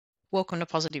Welcome to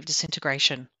Positive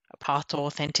Disintegration, a path to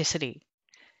authenticity.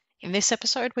 In this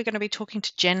episode, we're going to be talking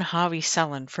to Jen Harvey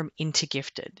Sallin from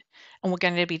InterGifted, and we're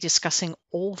going to be discussing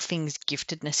all things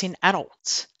giftedness in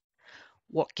adults,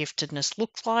 what giftedness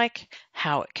looks like,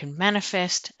 how it can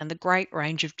manifest, and the great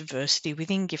range of diversity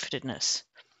within giftedness.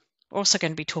 We're also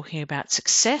going to be talking about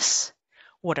success,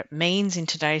 what it means in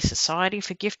today's society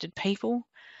for gifted people,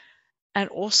 and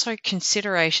also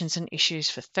considerations and issues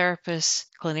for therapists,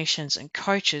 clinicians, and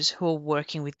coaches who are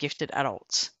working with gifted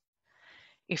adults.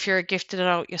 If you're a gifted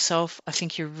adult yourself, I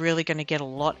think you're really going to get a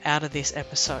lot out of this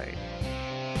episode.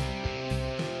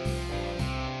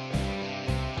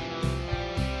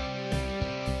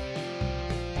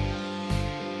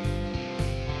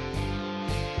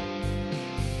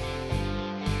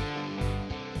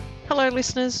 Hello,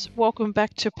 listeners. Welcome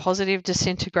back to Positive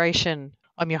Disintegration.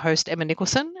 I'm your host, Emma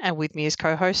Nicholson, and with me is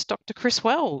co-host Dr. Chris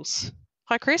Wells.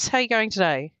 Hi, Chris. How are you going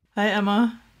today? Hi,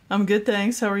 Emma. I'm good,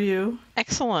 thanks. How are you?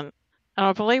 Excellent. And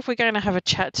I believe we're going to have a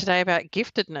chat today about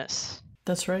giftedness.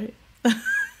 That's right.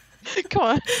 Come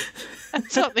on.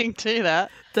 Add something to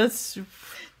that. That's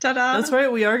Ta-da! That's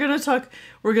right. We're going to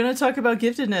talk about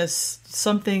giftedness,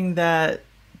 something that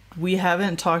we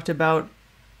haven't talked about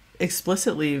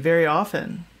explicitly very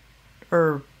often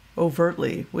or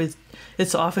overtly.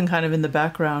 It's often kind of in the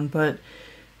background, but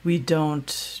we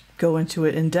don't go into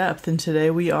it in depth, and today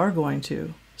we are going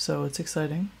to. So it's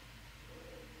exciting.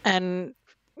 And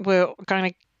we're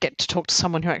going to get to talk to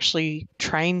someone who actually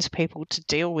trains people to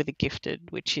deal with the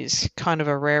gifted, which is kind of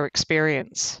a rare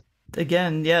experience.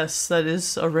 Again, yes, that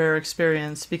is a rare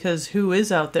experience, because who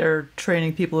is out there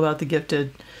training people about the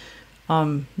gifted?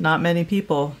 Not many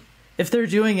people. If they're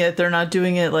doing it, they're not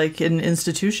doing it like in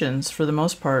institutions for the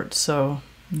most part. So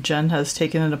Jen has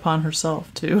taken it upon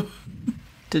herself to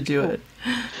do it.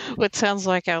 Well, it sounds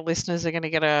like our listeners are going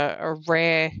to get a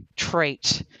rare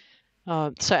treat.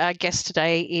 So our guest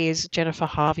today is Jennifer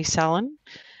Harvey Sallin,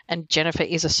 and Jennifer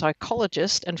is a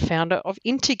psychologist and founder of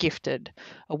InterGifted,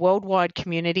 a worldwide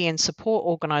community and support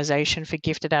organisation for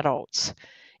gifted adults.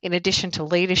 In addition to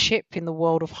leadership in the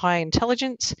world of high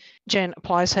intelligence, Jen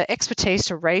applies her expertise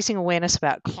to raising awareness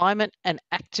about climate and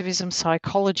activism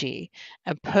psychology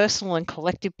and personal and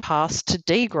collective paths to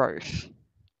degrowth.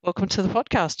 Welcome to the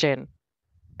podcast, Jen.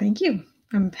 Thank you.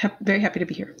 I'm very happy to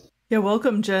be here. Yeah,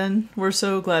 welcome, Jen. We're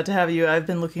so glad to have you. I've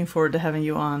been looking forward to having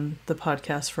you on the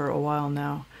podcast for a while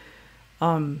now.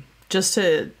 Just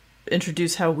to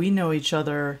introduce how we know each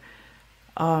other,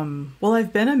 well,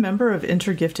 I've been a member of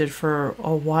InterGifted for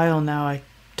a while now. I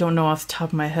don't know off the top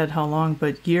of my head how long,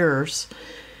 but years.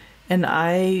 And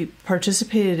I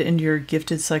participated in your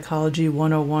Gifted Psychology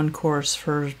 101 course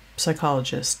for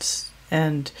psychologists.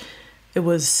 And it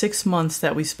was 6 months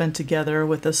that we spent together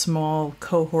with a small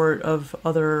cohort of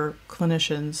other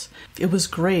clinicians. It was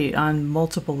great on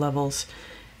multiple levels.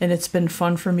 And it's been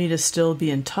fun for me to still be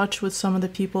in touch with some of the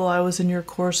people I was in your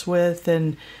course with.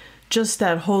 And just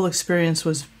that whole experience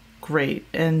was great.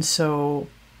 And so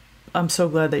I'm so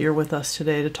glad that you're with us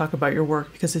today to talk about your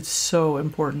work, because it's so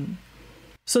important.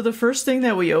 So the first thing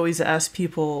that we always ask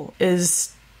people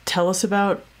is, tell us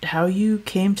about how you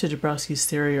came to Dabrowski's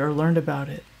theory or learned about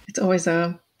it. It's always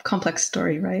a complex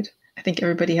story, right? I think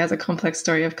everybody has a complex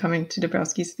story of coming to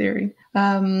Dabrowski's theory.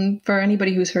 For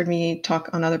anybody who's heard me talk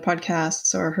on other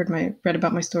podcasts or read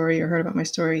about my story or heard about my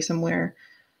story somewhere,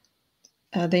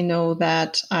 they know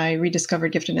that I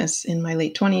rediscovered giftedness in my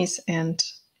late 20s. And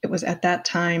it was at that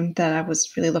time that I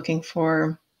was really looking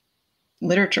for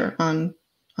literature on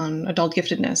adult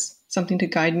giftedness, something to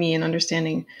guide me in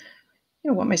understanding,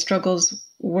 what my struggles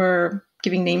were,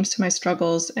 giving names to my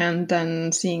struggles, and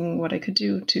then seeing what I could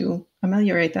do to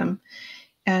ameliorate them.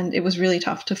 And it was really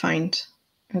tough to find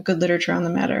good literature on the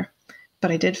matter.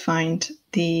 But I did find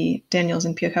the Daniels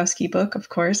and Piakowski book, of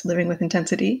course, Living with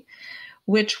Intensity,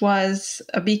 which was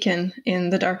a beacon in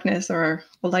the darkness, or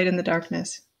a light in the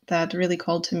darkness, that really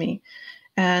called to me.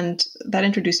 And that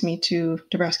introduced me to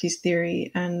Dabrowski's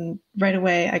theory. And right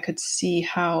away, I could see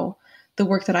how the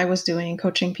work that I was doing,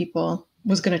 coaching people,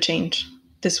 was going to change.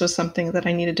 This was something that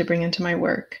I needed to bring into my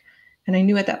work. And I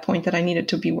knew at that point that I needed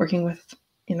to be working with,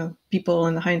 people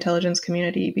in the high intelligence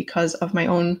community because of my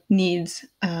own needs.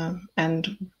 And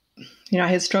I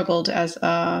had struggled as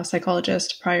a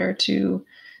psychologist prior to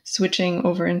switching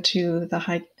over into the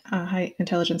high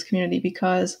intelligence community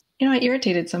because, I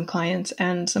irritated some clients,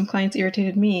 and some clients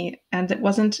irritated me. And it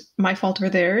wasn't my fault or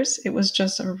theirs. It was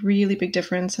just a really big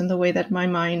difference in the way that my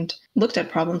mind looked at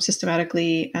problems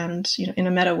systematically and, in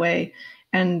a meta way.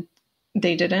 And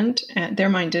they didn't, and their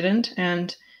mind didn't.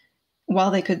 And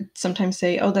while they could sometimes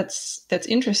say, oh, that's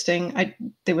interesting,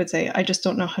 they would say, I just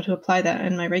don't know how to apply that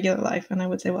in my regular life. And I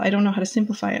would say, well, I don't know how to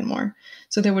simplify it more.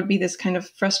 So there would be this kind of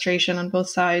frustration on both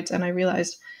sides. And I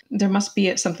realized there must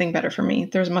be something better for me.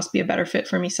 There must be a better fit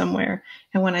for me somewhere.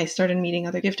 And when I started meeting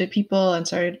other gifted people and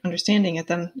started understanding it,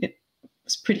 then it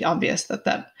was pretty obvious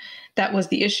that was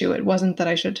the issue. It wasn't that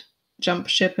I should jump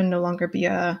ship and no longer be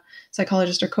a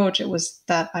psychologist or coach. It was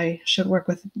that I should work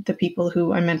with the people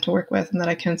who I'm meant to work with and that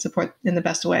I can support in the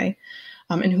best way,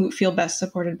 and who feel best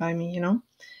supported by me, you know?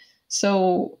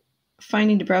 So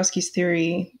finding Dabrowski's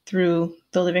theory through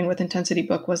the Living with Intensity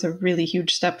book was a really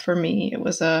huge step for me. It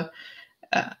was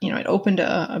it opened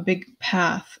a big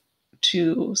path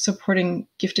to supporting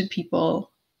gifted people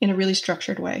in a really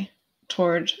structured way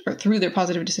through their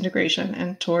positive disintegration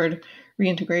and toward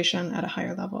reintegration at a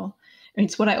higher level. I mean,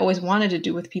 it's what I always wanted to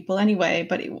do with people anyway,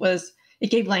 but it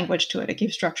gave language to it. It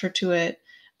gave structure to it,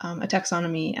 a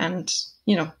taxonomy, and,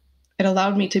 it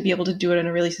allowed me to be able to do it in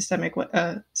a really systematic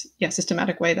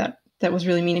way that was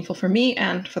really meaningful for me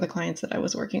and for the clients that I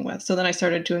was working with. So then I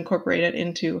started to incorporate it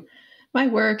into my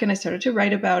work and I started to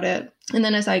write about it. And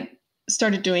then as I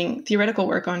started doing theoretical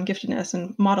work on giftedness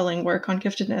and modeling work on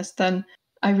giftedness, then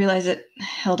I realized it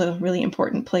held a really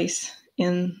important place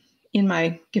in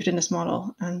my giftedness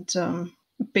model and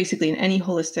basically in any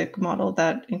holistic model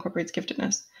that incorporates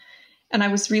giftedness. And I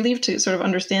was relieved to sort of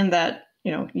understand that,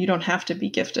 you don't have to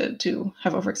be gifted to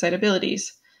have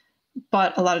overexcitabilities.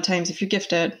 But a lot of times if you're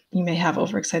gifted, you may have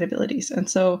overexcitabilities. And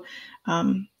so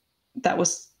that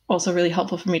was also really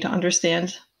helpful for me to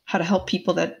understand how to help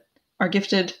people that are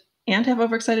gifted and have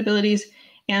overexcitabilities,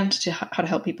 and how to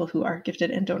help people who are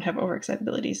gifted and don't have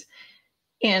overexcitabilities,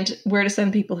 and where to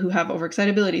send people who have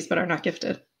overexcitabilities but are not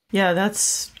gifted. Yeah,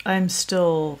 I'm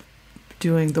still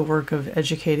doing the work of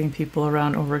educating people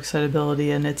around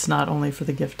overexcitability, and it's not only for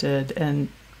the gifted,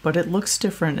 but it looks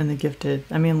different in the gifted.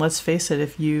 I mean, let's face it,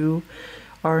 if you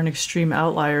are an extreme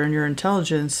outlier in your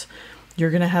intelligence, you're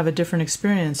going to have a different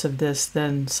experience of this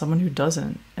than someone who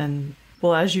doesn't. And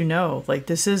well, as you know,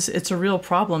 it's a real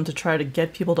problem to try to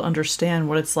get people to understand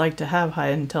what it's like to have high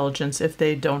intelligence if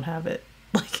they don't have it.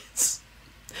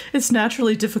 It's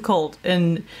naturally difficult,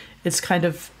 and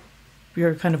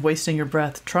you're kind of wasting your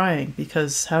breath trying,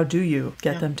 because how do you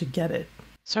get them to get it?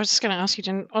 So I was just going to ask you,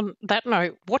 Jen, on that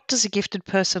note, what does a gifted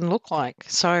person look like?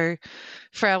 So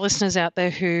for our listeners out there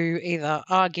who either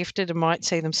are gifted and might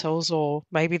see themselves, or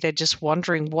maybe they're just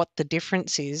wondering what the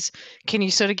difference is, can you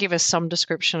sort of give us some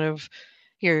description of,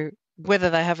 whether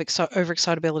they have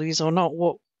overexcitabilities or not?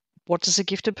 What does a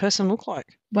gifted person look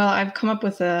like? Well, I've come up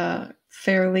with a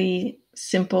fairly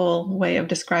simple way of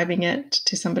describing it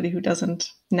to somebody who doesn't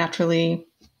naturally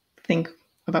think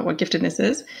about what giftedness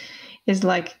is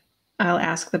like, I'll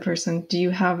ask the person, do you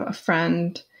have a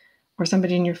friend or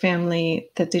somebody in your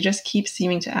family that they just keep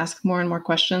seeming to ask more and more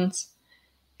questions?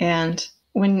 And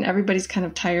when everybody's kind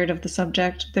of tired of the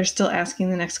subject, they're still asking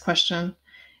the next question.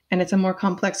 And it's a more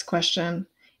complex question.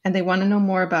 And they want to know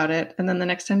more about it. And then the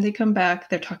next time they come back,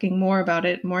 they're talking more about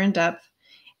it, more in depth.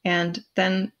 And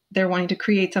then they're wanting to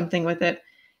create something with it.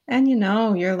 And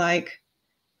you're like,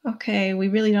 okay, we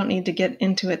really don't need to get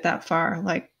into it that far.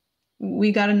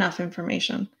 We got enough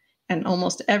information. And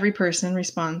almost every person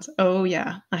responds, oh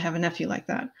yeah, I have a nephew like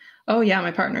that. Oh yeah,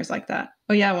 my partner's like that.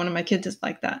 Oh yeah, one of my kids is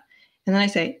like that. And then I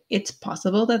say, it's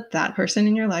possible that person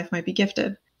in your life might be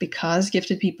gifted, because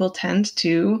gifted people tend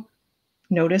to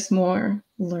notice more,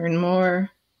 learn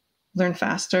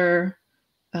faster,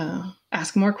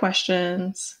 ask more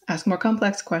questions, ask more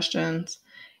complex questions,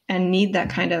 and need that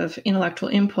kind of intellectual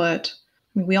input.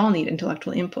 I mean, we all need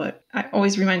intellectual input. I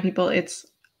always remind people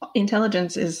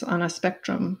intelligence is on a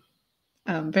spectrum,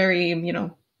 very,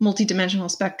 multidimensional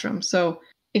spectrum. So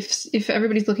if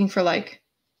everybody's looking for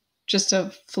just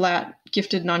a flat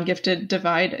gifted, non-gifted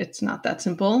divide, it's not that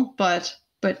simple, but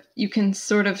you can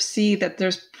sort of see that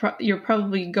you're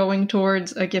probably going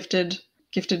towards a gifted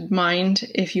mind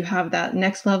if you have that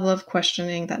next level of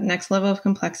questioning, that next level of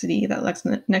complexity,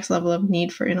 that next level of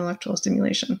need for intellectual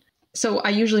stimulation. So I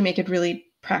usually make it really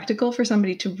practical for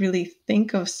somebody to really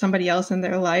think of somebody else in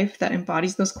their life that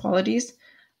embodies those qualities.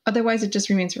 Otherwise, it just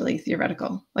remains really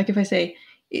theoretical. Like if I say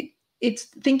it's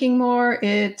thinking more,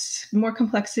 it's more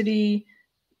complexity,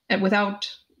 and without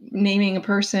naming a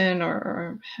person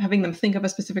or having them think of a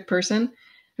specific person.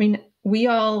 I mean, we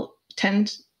all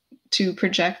tend to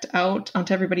project out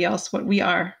onto everybody else what we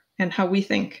are and how we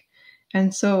think.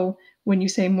 And so when you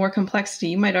say more complexity,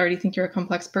 you might already think you're a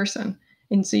complex person.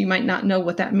 And so you might not know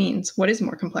what that means. What is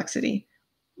more complexity?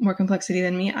 More complexity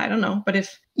than me? I don't know. But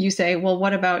if you say, well,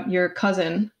 what about your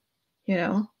cousin,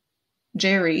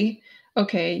 Jerry?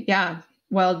 Okay, yeah,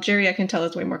 well, Jerry, I can tell,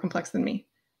 is way more complex than me.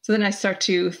 So then I start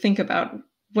to think about,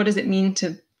 what does it mean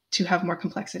to have more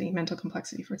complexity, mental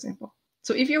complexity, for example.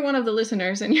 So if you're one of the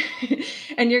listeners and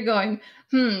you're going,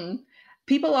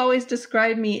 people always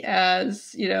describe me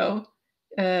as,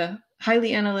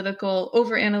 highly analytical,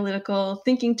 over analytical,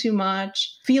 thinking too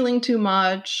much, feeling too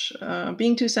much,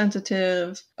 being too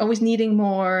sensitive, always needing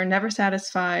more, never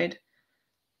satisfied.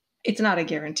 It's not a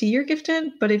guarantee you're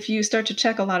gifted, but if you start to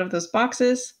check a lot of those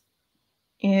boxes,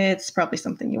 it's probably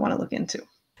something you want to look into.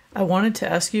 I wanted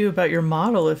to ask you about your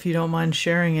model, if you don't mind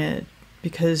sharing it,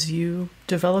 because you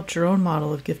developed your own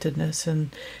model of giftedness.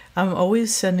 And I'm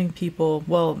always sending people,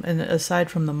 and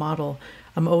aside from the model,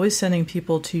 I'm always sending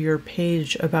people to your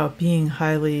page about being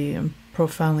highly and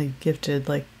profoundly gifted,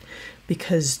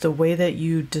 because the way that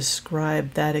you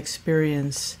describe that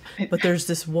experience, but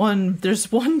there's one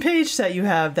page that you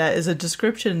have that is a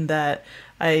description that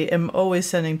I am always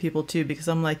sending people to, because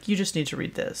I'm like, you just need to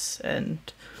read this. And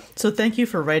so thank you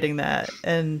for writing that.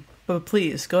 But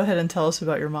please go ahead and tell us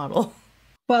about your model.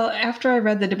 Well, after I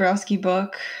read the Dabrowski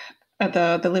book,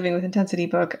 the Living with Intensity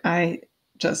book, I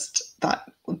just thought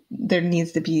there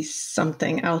needs to be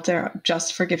something out there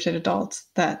just for gifted adults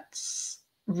that's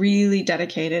really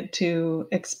dedicated to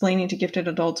explaining to gifted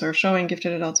adults, or showing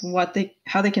gifted adults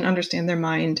how they can understand their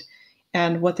mind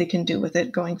and what they can do with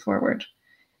it going forward.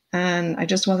 And I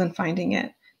just wasn't finding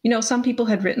it. Some people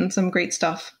had written some great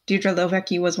stuff. Deirdre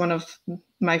Lovecki was one of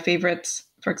my favorites,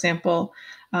 for example,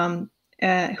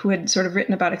 who had sort of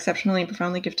written about exceptionally and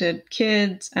profoundly gifted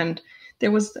kids. And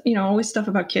there was, always stuff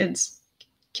about kids,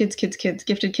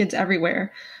 gifted kids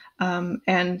everywhere.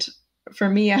 And for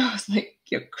me, I was like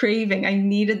craving, I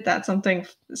needed that, something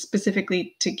specific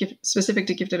to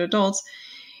gifted adults,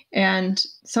 and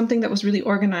something that was really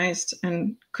organized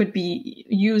and could be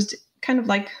used kind of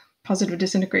like positive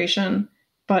disintegration,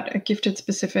 but a gifted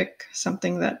specific,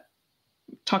 something that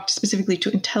talked specifically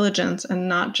to intelligence and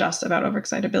not just about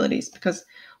overexcitabilities. Because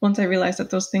once I realized that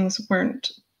those things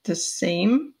weren't the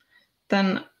same,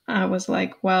 then I was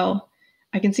like, well,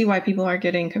 I can see why people are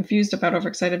getting confused about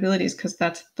overexcitabilities, because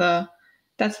that's the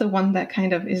one that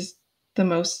kind of is the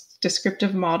most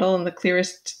descriptive model and the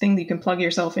clearest thing that you can plug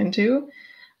yourself into.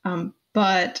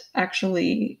 But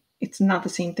actually, it's not the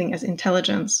same thing as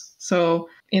intelligence. So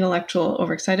intellectual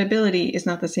overexcitability is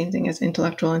not the same thing as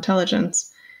intellectual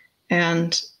intelligence.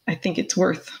 And I think it's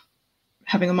worth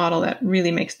having a model that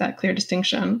really makes that clear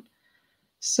distinction.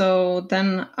 So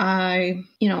then I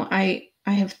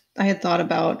had thought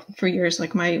about for years,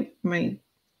 like I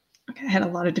had a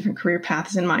lot of different career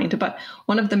paths in mind, but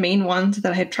one of the main ones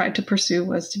that I had tried to pursue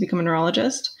was to become a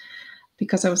neurologist,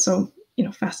 because I was so,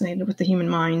 fascinated with the human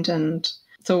mind. And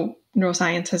so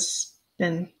neuroscience has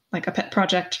been like a pet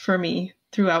project for me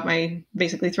throughout my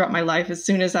life. As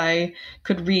soon as I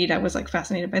could read, I was like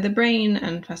fascinated by the brain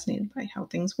and fascinated by how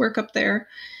things work up there.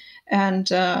 And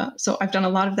so I've done a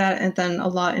lot of that, and then a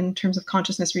lot in terms of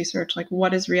consciousness research, like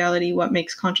what is reality, what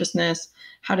makes consciousness,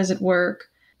 how does it work,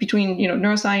 between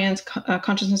neuroscience,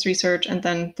 consciousness research, and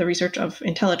then the research of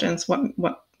intelligence.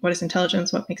 What is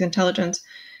intelligence? What makes intelligence?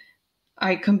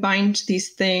 I combined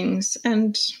these things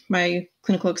and my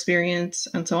clinical experience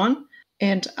and so on,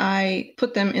 and I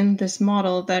put them in this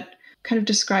model that kind of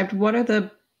described what are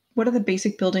the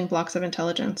basic building blocks of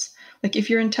intelligence. Like if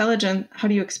you're intelligent, how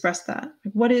do you express that?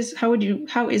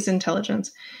 How is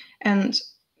intelligence? And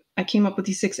I came up with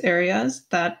these 6 areas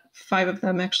that 5 of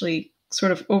them actually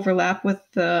sort of overlap with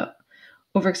the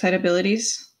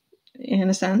overexcitabilities in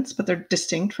a sense, but they're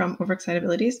distinct from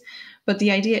overexcitabilities. But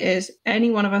the idea is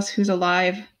any one of us who's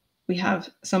alive, we have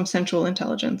some sensual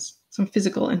intelligence, some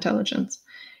physical intelligence,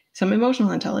 some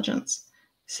emotional intelligence,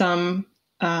 some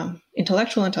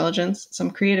intellectual intelligence,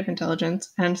 some creative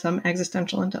intelligence, and some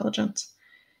existential intelligence.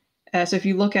 So if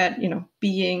you look at,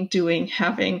 being, doing,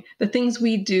 having, the things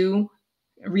we do,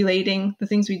 relating, the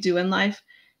things we do in life,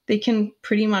 they can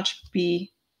pretty much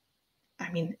be,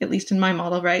 at least in my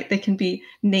model, right? They can be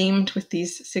named with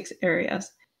these 6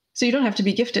 areas. So you don't have to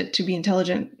be gifted to be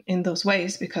intelligent in those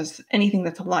ways, because anything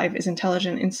that's alive is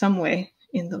intelligent in some way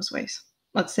in those ways.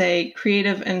 Let's say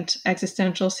creative and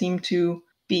existential seem to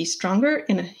be stronger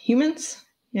in humans,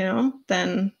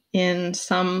 than in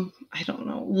some,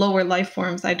 lower life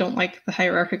forms. I don't like the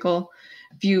hierarchical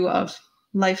view of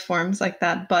life forms like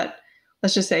that, but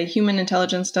let's just say human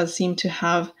intelligence does seem to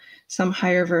have some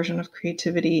higher version of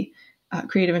creativity,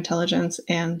 creative intelligence,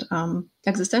 and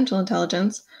existential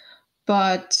intelligence.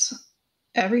 But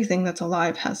everything that's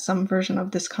alive has some version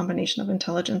of this combination of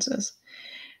intelligences.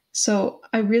 So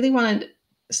I really wanted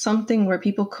something where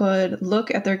people could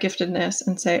look at their giftedness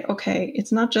and say, okay,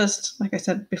 it's not just, like I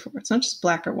said before, it's not just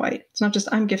black or white. It's not just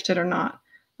I'm gifted or not.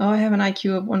 Oh, I have an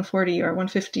IQ of 140 or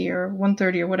 150 or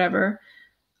 130 or whatever.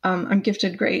 I'm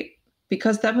gifted, great.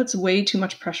 Because that puts way too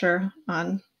much pressure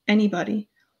on anybody.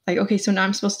 Like, okay, so now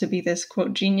I'm supposed to be this,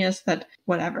 quote, genius that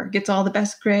whatever, gets all the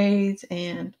best grades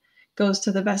and goes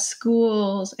to the best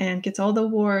schools and gets all the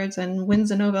awards and wins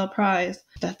a Nobel Prize.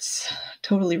 That's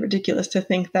totally ridiculous to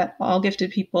think that all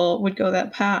gifted people would go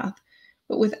that path.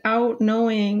 But without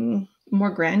knowing more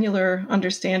granular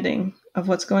understanding of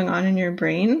what's going on in your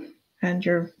brain and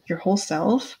your whole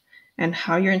self and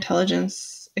how your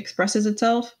intelligence expresses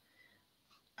itself,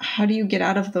 how do you get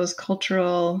out of those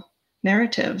cultural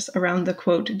narratives around the,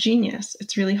 quote, genius?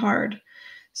 It's really hard.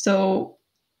 So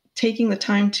taking the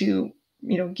time to,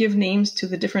 give names to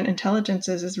the different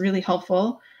intelligences is really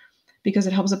helpful because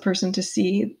it helps a person to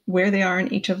see where they are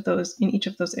in each of those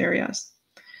areas.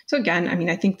 So again,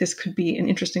 I think this could be an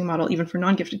interesting model even for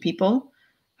non-gifted people,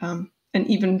 and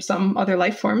even some other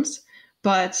life forms,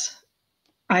 but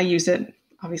I use it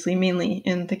obviously mainly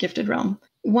in the gifted realm.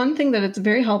 One thing that it's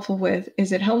very helpful with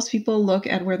is it helps people look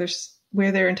at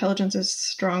where their intelligence is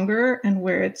stronger and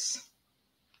where it's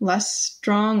less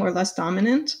strong or less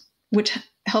dominant, which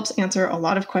helps answer a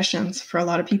lot of questions for a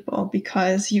lot of people,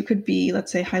 because you could be,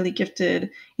 let's say, highly gifted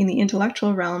in the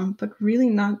intellectual realm, but really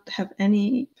not have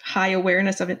any high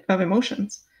awareness of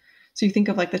emotions. So you think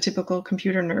of like the typical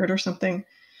computer nerd or something,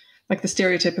 like the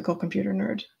stereotypical computer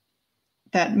nerd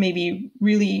that may be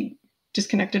really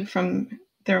disconnected from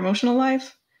their emotional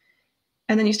life.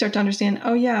 And then you start to understand,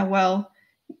 oh yeah, well,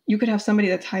 you could have somebody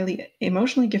that's highly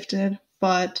emotionally gifted,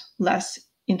 but less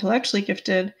intellectually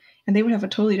gifted, and they would have a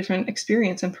totally different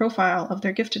experience and profile of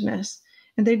their giftedness.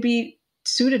 And they'd be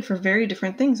suited for very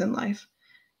different things in life.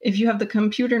 If you have the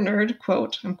computer nerd,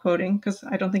 quote, I'm quoting because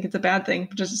I don't think it's a bad thing,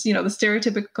 but just, the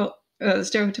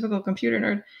stereotypical computer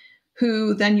nerd,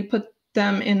 who then you put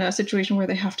them in a situation where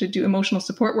they have to do emotional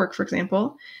support work, for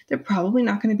example, they're probably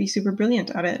not going to be super brilliant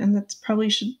at it. And it's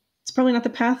probably not the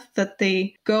path that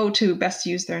they go to best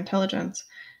use their intelligence.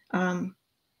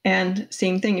 And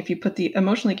same thing, if you put the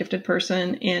emotionally gifted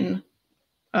person in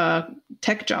a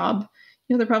tech job,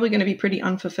 they're probably going to be pretty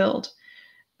unfulfilled.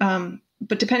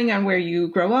 But depending on where you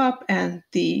grow up and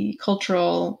the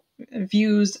cultural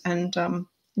views and,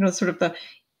 sort of the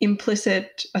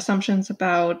implicit assumptions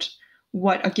about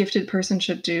what a gifted person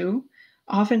should do,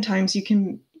 oftentimes it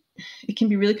can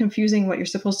be really confusing what you're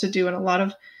supposed to do. And a lot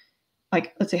of,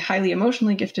 like, let's say, highly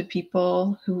emotionally gifted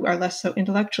people who are less so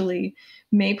intellectually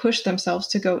may push themselves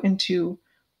to go into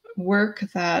work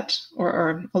that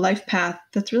or a life path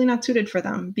that's really not suited for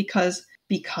them because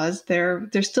they're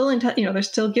still they're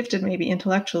still gifted maybe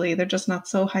intellectually. They're just not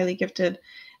so highly gifted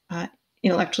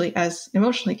intellectually as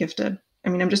emotionally gifted.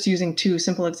 I'm just using two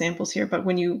simple examples here, but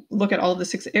when you look at all of the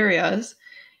 6 areas,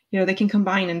 they can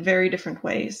combine in very different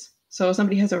ways. So if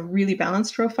somebody has a really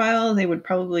balanced profile, they would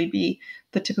probably be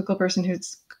the typical person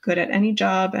who's good at any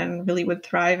job and really would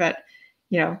thrive at,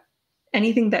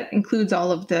 anything that includes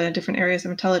all of the different areas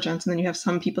of intelligence. And then you have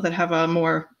some people that have a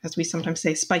more, as we sometimes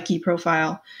say, spiky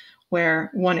profile,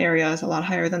 where one area is a lot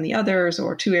higher than the others,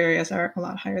 or 2 areas are a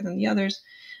lot higher than the others.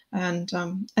 And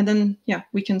then,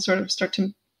 we can sort of start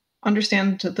to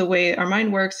understand the way our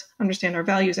mind works, understand our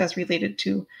values as related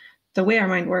to the way our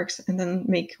mind works, and then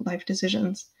make life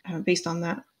decisions based on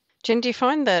that. Jen, do you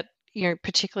find that,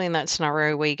 particularly in that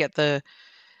scenario where you get the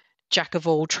jack of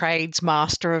all trades,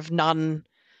 master of none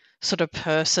sort of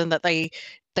person, that they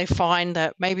find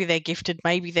that maybe they're gifted,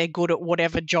 maybe they're good at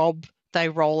whatever job they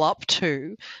roll up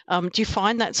to. Do you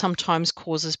find that sometimes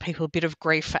causes people a bit of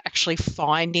grief for actually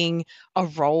finding a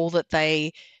role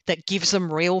that gives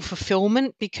them real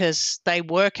fulfillment, because they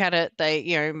work at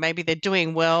it, maybe they're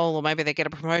doing well, or maybe they get a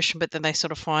promotion, but then they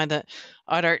sort of find that,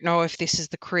 I don't know if this is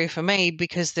the career for me,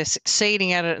 because they're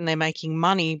succeeding at it and they're making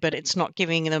money, but it's not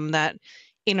giving them that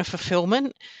inner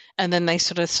fulfillment. And then they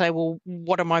sort of say, well,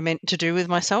 what am I meant to do with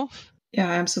myself? Yeah,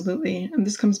 absolutely. And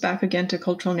this comes back again to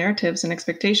cultural narratives and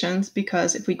expectations,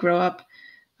 because if we grow up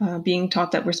being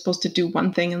taught that we're supposed to do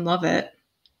one thing and love it,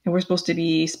 and we're supposed to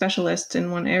be specialists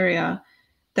in one area,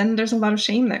 then there's a lot of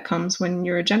shame that comes when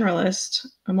you're a generalist,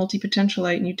 a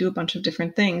multipotentialite, and you do a bunch of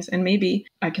different things. And maybe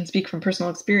I can speak from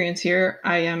personal experience here.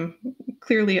 I am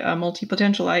clearly a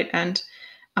multipotentialite, and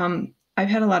I've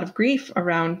had a lot of grief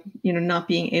around, not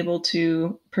being able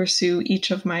to pursue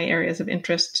each of my areas of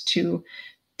interest to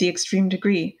the extreme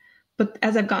degree. But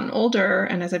as I've gotten older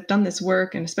and as I've done this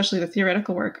work, and especially the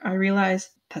theoretical work, I realized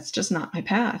that's just not my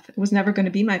path. It was never going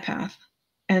to be my path.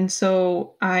 And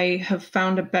so I have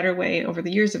found a better way over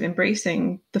the years of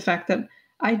embracing the fact that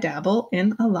I dabble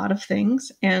in a lot of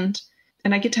things, and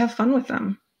I get to have fun with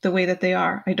them the way that they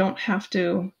are. I don't have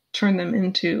to turn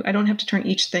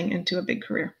each thing into a big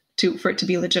career for it to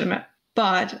be legitimate.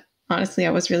 But honestly,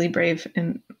 I was really brave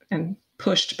and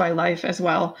pushed by life as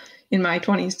well in my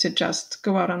 20s to just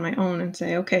go out on my own and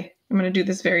say, okay, I'm going to do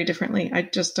this very differently. I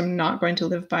just am not going to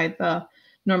live by the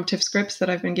normative scripts that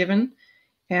I've been given.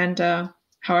 And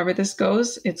however this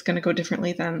goes, it's going to go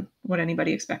differently than what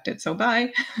anybody expected. So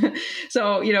bye.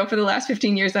 So, for the last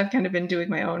 15 years, I've kind of been doing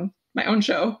my own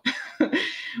show,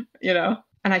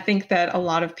 And I think that a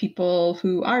lot of people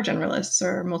who are generalists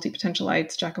or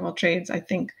multipotentialites, jack of all trades, I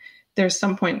think there's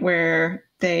some point where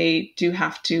they do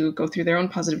have to go through their own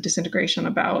positive disintegration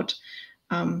about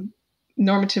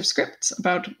normative scripts,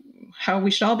 about how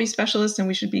we should all be specialists and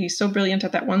we should be so brilliant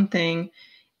at that one thing,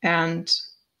 and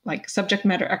like subject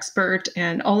matter expert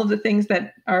and all of the things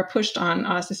that are pushed on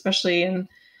us, especially in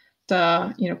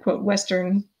the, quote,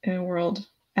 Western world.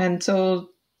 And so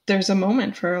there's a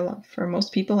moment for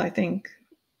most people, I think,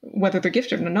 whether they're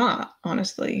gifted or not,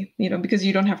 honestly, because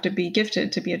you don't have to be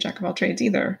gifted to be a jack of all trades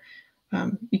either.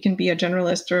 You can be a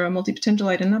generalist or a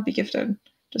multipotentialite and not be gifted.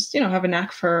 Just, have a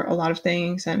knack for a lot of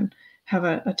things and have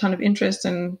a ton of interest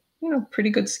and, pretty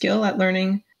good skill at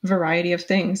learning a variety of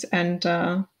things and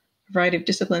a variety of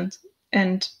disciplines.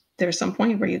 And there's some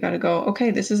point where you got to go,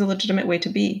 okay, this is a legitimate way to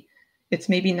be. It's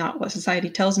maybe not what society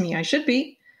tells me I should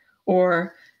be,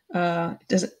 or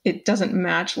it doesn't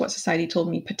match what society told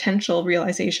me potential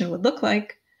realization would look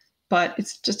like, but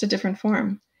it's just a different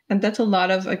form. And that's a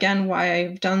lot of, again, why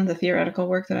I've done the theoretical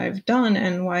work that I've done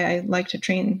and why I like to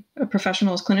train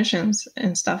professionals, clinicians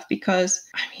and stuff, because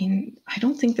I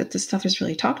don't think that this stuff is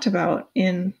really talked about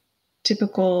in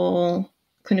typical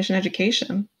clinician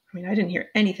education. I didn't hear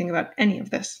anything about any of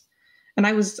this. And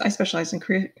I specialized in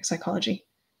career psychology,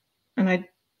 and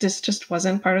this just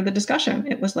wasn't part of the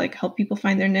discussion. It was like, help people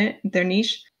find their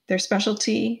niche, their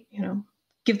specialty,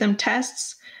 give them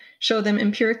tests, show them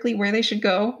empirically where they should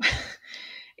go.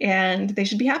 And they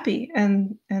should be happy.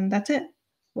 And that's it.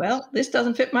 Well, this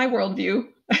doesn't fit my worldview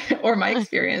or my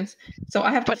experience. So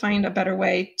I have to find a better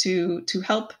way to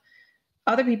help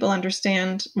other people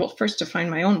understand. Well, first to find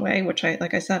my own way, which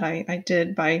like I said, I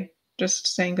did by just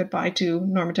saying goodbye to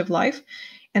normative life.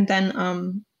 And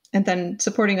then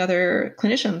supporting other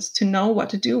clinicians to know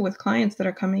what to do with clients that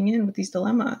are coming in with these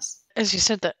dilemmas. As you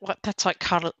said, that's like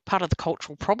part of the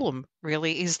cultural problem,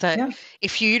 really, is that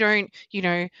if you don't,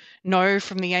 know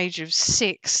from the age of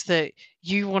 6 that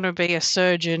you want to be a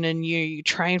surgeon and you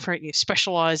train for it, you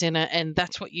specialize in it, and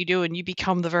that's what you do, and you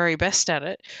become the very best at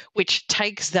it, which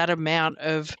takes that amount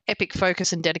of epic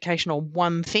focus and dedication on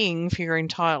one thing for your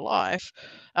entire life,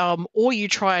 or you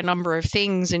try a number of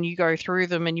things and you go through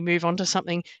them and you move on to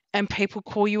something and people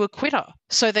call you a quitter.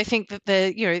 So they think that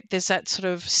there's that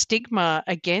sort of stigma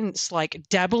against like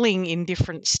dabbling in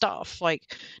different stuff. Like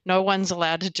no one's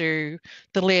allowed to do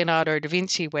the Leonardo da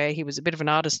Vinci where he was a bit of an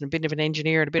artist and a bit of an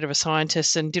engineer and a bit of a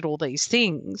scientist and did all these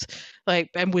things,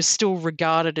 and was still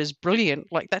regarded as brilliant.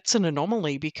 Like that's an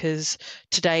anomaly because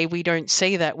today we don't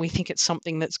see that. We think it's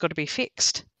something that's got to be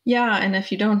fixed. Yeah, and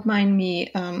if you don't mind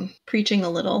me preaching a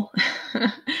little,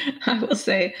 I will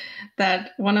say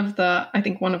that one of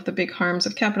the big harms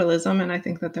of capitalism, and I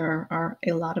think that there are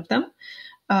a lot of them,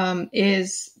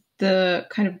 is the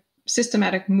kind of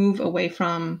systematic move away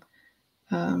from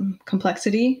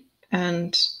complexity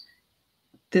and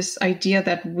this idea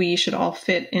that we should all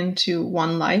fit into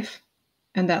one life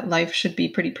and that life should be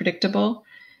pretty predictable.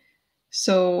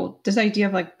 So this idea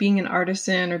of like being an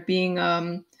artisan or being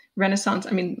Renaissance,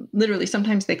 literally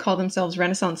sometimes they call themselves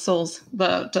Renaissance souls,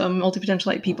 the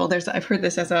multipotentialite people. I've heard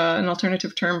this as an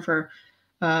alternative term for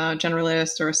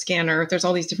generalist or a scanner. There's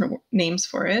all these different names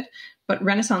for it, but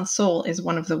Renaissance soul is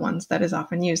one of the ones that is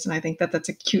often used. And I think that that's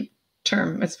a cute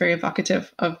term. It's very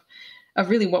evocative of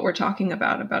really what we're talking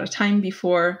about a time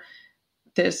before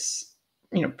this,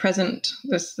 present,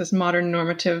 this modern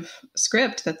normative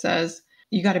script that says,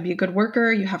 you got to be a good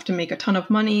worker. You have to make a ton of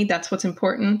money. That's what's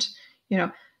important.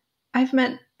 I've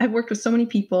worked with so many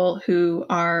people who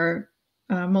are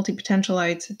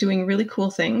multipotentialites doing really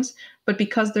cool things, but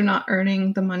because they're not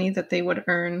earning the money that they would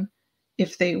earn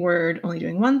if they were only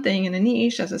doing one thing in a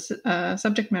niche as a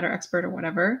subject matter expert or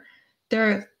whatever,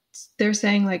 they're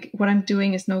saying like, what I'm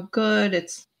doing is no good.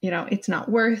 It's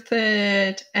not worth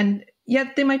it. And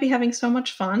yet they might be having so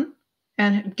much fun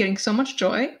and getting so much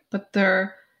joy, but they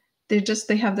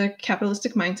have the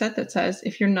capitalistic mindset that says,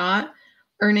 if you're not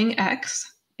earning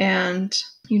X, and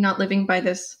you're not living by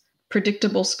this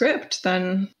predictable script,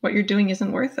 then what you're doing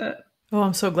isn't worth it. Oh,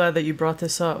 I'm so glad that you brought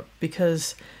this up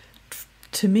because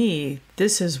to me,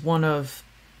 this is one of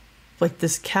like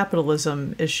this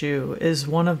capitalism issue is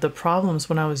one of the problems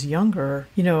when I was younger,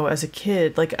 as a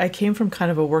kid. Like, I came from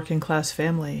kind of a working class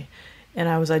family, and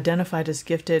I was identified as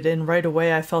gifted, and right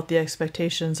away I felt the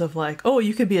expectations of like, oh,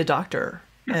 you could be a doctor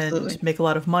Absolutely. and make a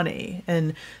lot of money.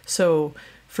 And so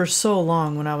for so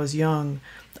long when I was young,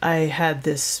 I had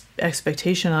this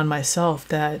expectation on myself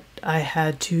that I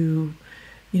had to,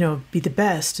 be the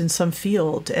best in some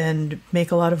field and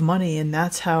make a lot of money, and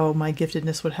that's how my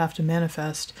giftedness would have to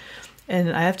manifest.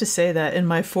 And I have to say that in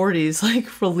my 40s,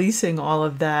 like, releasing all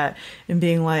of that and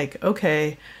being like,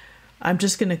 okay, I'm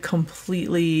just going to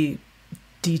completely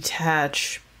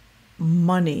detach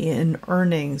money and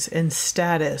earnings and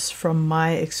status from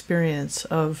my experience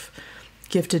of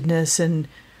giftedness and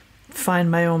find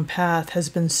my own path has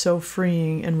been so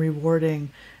freeing and rewarding.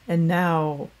 And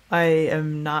now I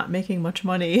am not making much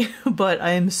money, but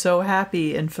I am so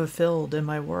happy and fulfilled in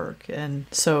my work. And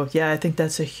so, yeah, I think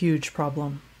that's a huge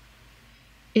problem.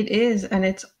 It is, and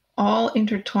it's all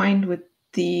intertwined with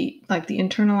the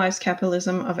internalized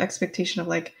capitalism of expectation of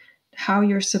like how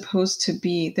you're supposed to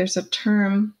be. There's a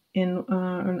term in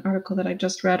an article that I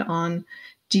just read on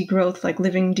degrowth, like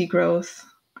living degrowth,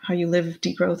 how you live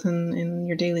degrowth in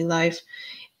your daily life.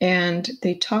 And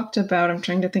they talked about, I'm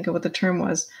trying to think of what the term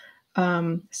was,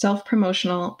 the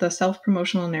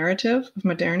self-promotional narrative of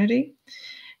modernity.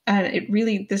 And it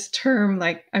really, this term,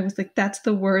 like, I was like, that's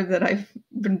the word that I've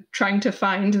been trying to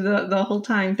find the whole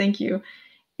time. Thank you.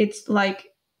 It's like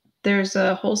there's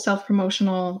a whole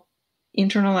self-promotional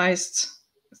internalized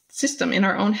system in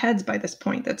our own heads by this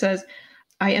point that says,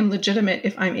 I am legitimate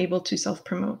if I'm able to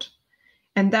self-promote.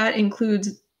 And that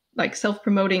includes like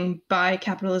self-promoting by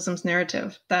capitalism's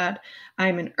narrative that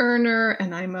I'm an earner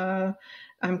and I'm a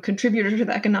contributor to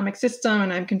the economic system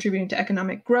and I'm contributing to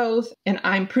economic growth and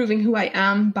I'm proving who I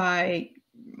am by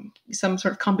some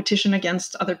sort of competition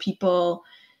against other people.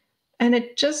 And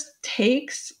it just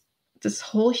takes this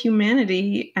whole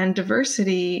humanity and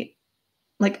diversity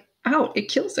like out. It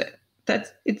kills it.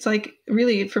 It's like,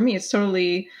 really, for me, it's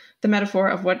totally the metaphor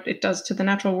of what it does to the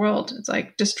natural world. It's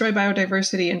like destroy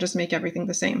biodiversity and just make everything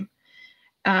the same.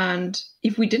 And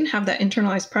if we didn't have that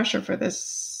internalized pressure for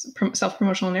this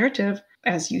self-promotional narrative,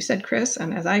 as you said, Chris,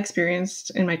 and as I experienced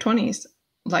in my 20s,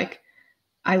 like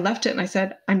I left it and I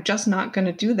said, I'm just not going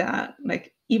to do that.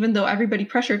 Like, even though everybody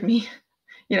pressured me,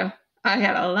 I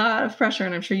had a lot of pressure,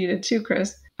 and I'm sure you did too,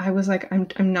 Chris. I was like, I'm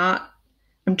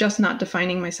just not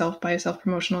defining myself by a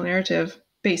self-promotional narrative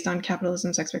based on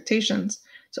capitalism's expectations.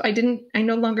 So I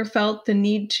no longer felt the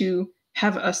need to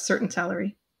have a certain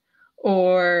salary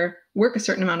or work a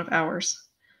certain amount of hours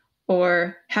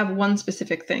or have one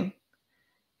specific thing.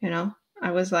 I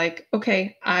was like,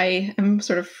 okay, I am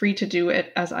sort of free to do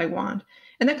it as I want.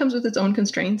 And that comes with its own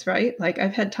constraints, right? Like,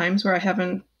 I've had times where I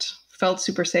haven't felt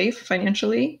super safe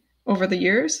financially over the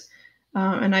years.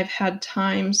 And I've had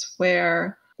times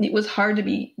where it was hard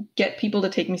to get people to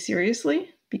take me seriously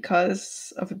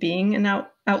because of being an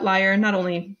outlier, not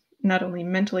only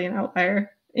mentally an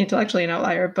outlier, intellectually an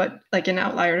outlier, but like an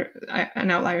outlier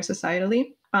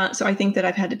societally. So I think that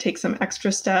I've had to take some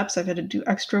extra steps. I've had to do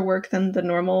extra work than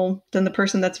the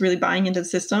person that's really buying into the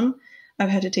system. I've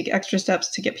had to take extra steps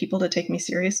to get people to take me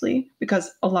seriously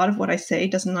because a lot of what I say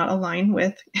does not align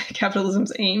with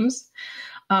capitalism's aims.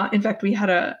 In fact, we had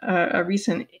a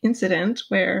recent incident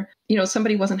where,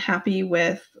 somebody wasn't happy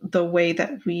with the way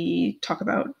that we talk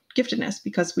about giftedness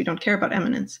because we don't care about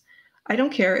eminence. I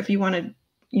don't care if you want to,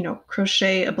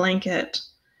 crochet a blanket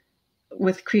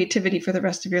with creativity for the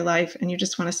rest of your life and you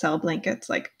just want to sell blankets.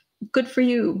 Like, good for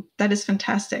you. That is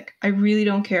fantastic. I really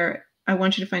don't care. I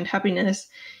want you to find happiness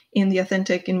in the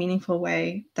authentic and meaningful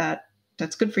way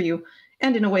that's good for you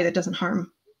and in a way that doesn't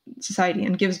harm society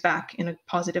and gives back in a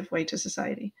positive way to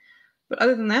society. But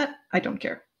other than that, I don't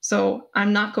care. So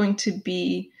I'm not going to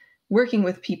be working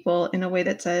with people in a way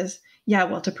that says, yeah,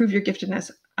 well, to prove your giftedness,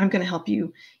 I'm going to help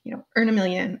you, earn $1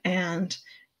 million and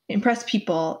impress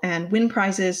people and win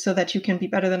prizes so that you can be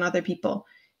better than other people.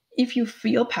 If you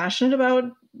feel passionate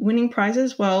about winning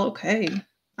prizes, well, okay,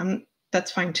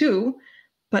 that's fine too.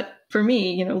 But for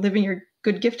me, living your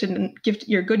good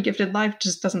gifted life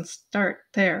just doesn't start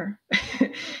there,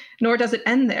 nor does it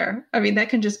end there. I mean, that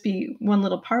can just be one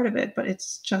little part of it, but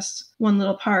it's just one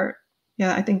little part.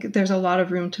 Yeah, I think there's a lot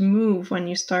of room to move when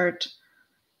you start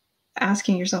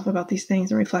asking yourself about these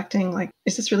things and reflecting, like,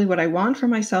 is this really what I want for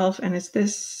myself? And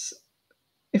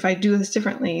if I do this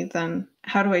differently, then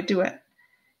how do I do it?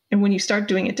 And when you start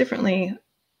doing it differently,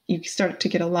 you start to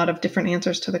get a lot of different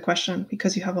answers to the question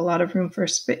because you have a lot of room for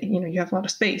you have a lot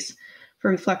of space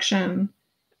for reflection,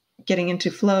 getting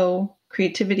into flow,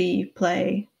 creativity,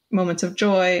 play, moments of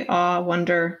joy, awe,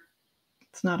 wonder,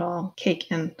 It's not all cake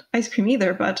and ice cream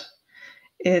either, but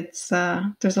it's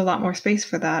there's a lot more space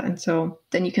for that. And so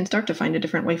then you can start to find a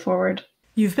different way forward.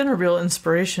 You've been a real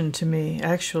inspiration to me,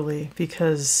 actually,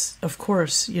 because, of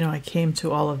course, I came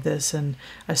to all of this and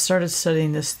I started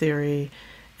studying this theory,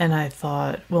 and I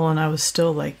thought, well, and I was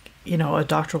still like, a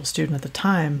doctoral student at the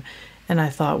time, and I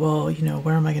thought, well,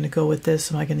 where am I going to go with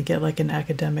this? Am I going to get like an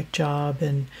academic job?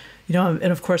 And, and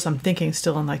of course, I'm thinking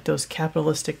still in like those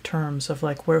capitalistic terms of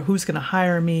like, who's going to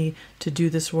hire me to do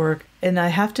this work? And I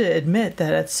have to admit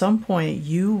that at some point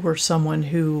you were someone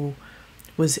who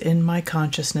was in my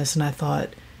consciousness, and I thought,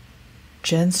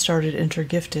 Jen started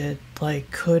InterGifted. Like,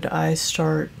 could I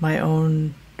start my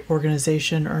own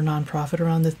organization or nonprofit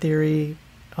around the theory,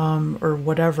 or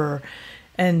whatever?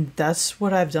 And that's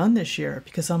what I've done this year,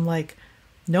 because I'm like,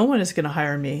 no one is going to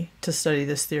hire me to study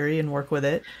this theory and work with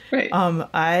it. Right.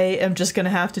 I am just going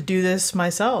to have to do this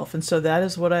myself. And so that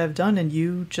is what I have done. And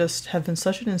you just have been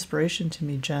such an inspiration to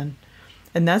me, Jen.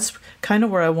 And that's kind of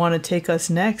where I want to take us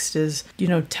next is,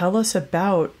 tell us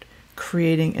about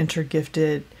creating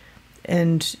InterGifted.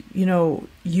 And,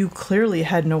 you clearly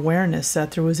had an awareness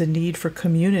that there was a need for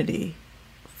community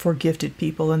for gifted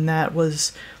people. And that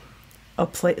was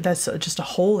that's just a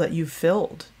hole that you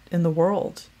filled in the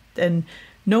world. And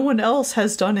no one else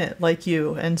has done it like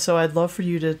you. And so I'd love for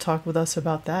you to talk with us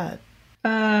about that.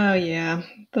 Oh, yeah.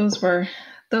 Those were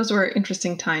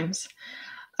interesting times.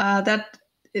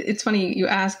 It's funny you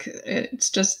ask. It's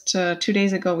just 2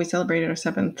 days ago we celebrated our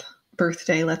 7th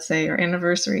birthday, let's say, or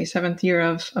anniversary, 7th year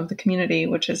of the community,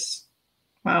 which is,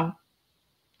 wow,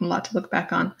 a lot to look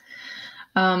back on.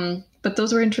 But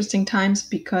those were interesting times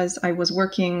because I was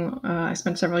working, I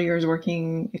spent several years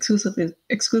working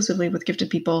exclusively with gifted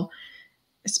people,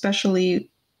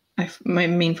 especially my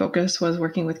main focus was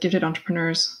working with gifted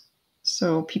entrepreneurs.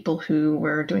 So people who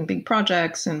were doing big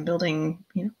projects and building,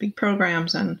 big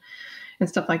programs and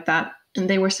stuff like that. And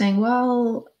they were saying,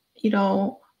 well,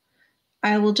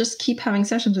 I will just keep having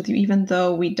sessions with you, even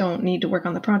though we don't need to work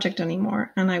on the project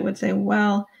anymore. And I would say,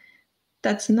 well,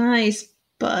 that's nice,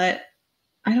 but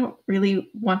I don't really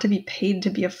want to be paid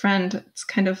to be a friend. It's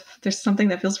kind of, there's something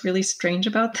that feels really strange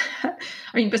about that.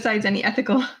 I mean, besides any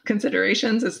ethical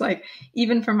considerations, it's like,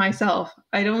 even for myself,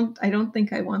 I don't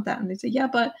think I want that. And they say, yeah,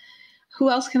 but who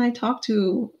else can I talk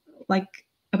to, like,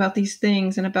 about these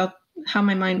things and about how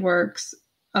my mind works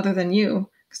other than you?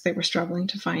 Because they were struggling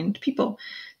to find people.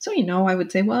 So, I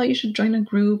would say, well, you should join a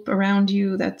group around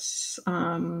you that's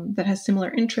that has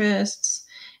similar interests.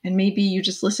 And maybe you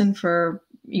just look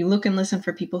and listen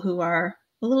for people who are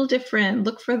a little different.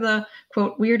 Look for the,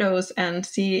 quote, weirdos and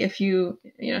see if you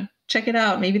check it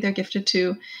out. Maybe they're gifted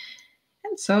too.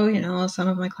 And so, some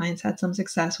of my clients had some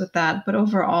success with that. But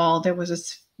overall, there was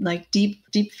this like deep,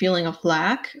 deep feeling of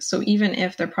lack. So even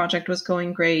if their project was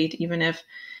going great, even if,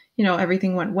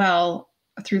 everything went well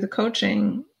through the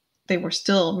coaching, they were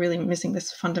still really missing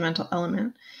this fundamental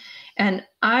element. And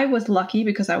I was lucky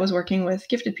because I was working with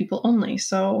gifted people only.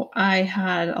 So I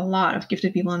had a lot of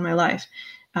gifted people in my life,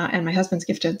 and my husband's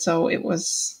gifted. So it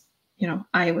was,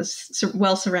 I was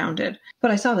well surrounded,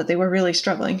 but I saw that they were really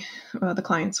struggling. The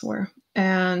clients were.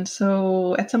 And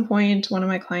so at some point, one of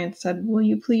my clients said, will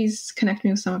you please connect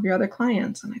me with some of your other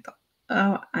clients? And I thought,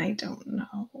 oh, I don't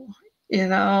know.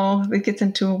 It gets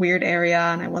into a weird area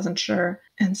and I wasn't sure.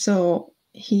 And so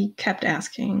he kept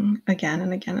asking again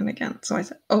and again and again. So I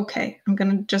said, okay, I'm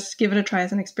going to just give it a try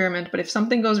as an experiment. But if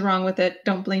something goes wrong with it,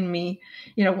 don't blame me.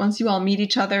 Once you all meet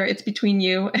each other, it's between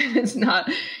you. And it's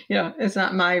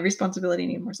not my responsibility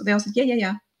anymore. So they all said,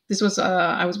 yeah. This was,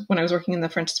 when I was working in the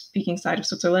French speaking side of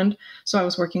Switzerland. So I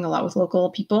was working a lot with local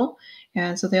people.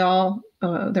 And so they all,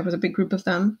 there was a big group of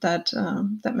them that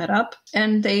met up,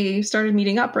 and they started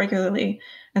meeting up regularly.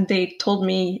 And they told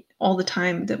me all the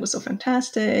time that it was so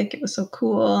fantastic. It was so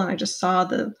cool. And I just saw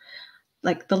the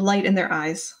light in their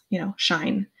eyes,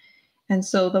 shine. And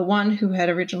so the one who had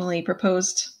originally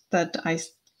proposed that I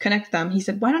connect them, he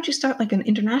said, why don't you start like an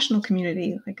international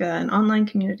community, like an online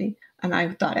community? And I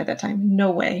thought at that time, no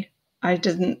way. I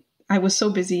was so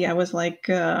busy. I was like,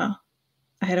 I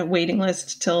had a waiting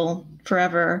list till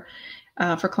forever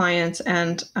for clients.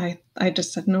 And I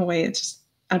just said, no way.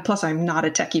 And plus I'm not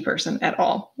a techie person at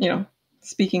all.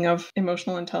 Speaking of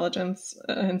emotional intelligence,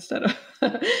 instead of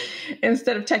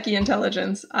techie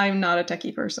intelligence, I'm not a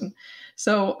techie person.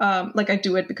 So I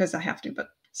do it because I have to, but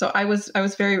so I was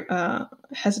very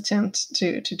hesitant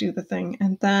to do the thing.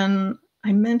 And then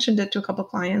I mentioned it to a couple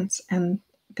clients and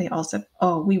they all said,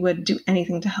 oh, we would do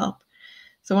anything to help.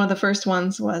 So one of the first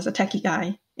ones was a techie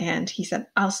guy. And he said,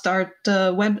 I'll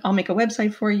make a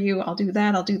website for you. I'll do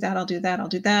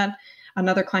that.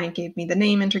 Another client gave me the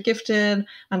name InterGifted.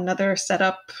 Another set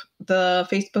up the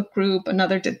Facebook group.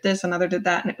 Another did this, another did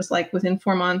that. And it was like within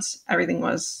 4 months, everything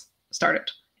was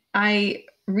started. I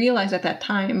realized at that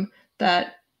time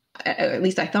that, at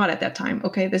least I thought at that time,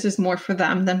 okay, this is more for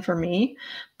them than for me.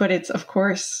 But it's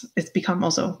become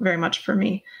also very much for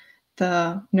me.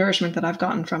 The nourishment that I've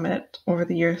gotten from it over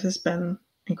the years has been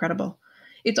incredible.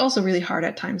 It's also really hard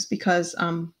at times because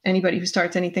anybody who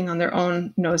starts anything on their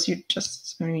own knows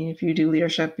if you do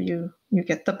leadership, you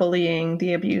get the bullying,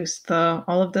 the abuse,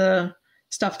 all of the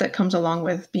stuff that comes along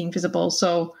with being visible.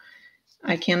 So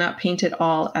I cannot paint it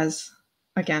all as,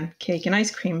 again, cake and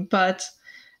ice cream, but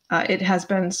it has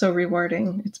been so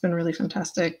rewarding. It's been really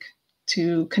fantastic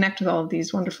to connect with all of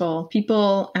these wonderful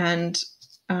people and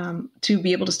to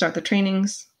be able to start the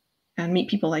trainings and meet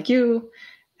people like you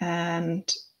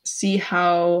and see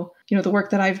how, the work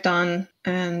that I've done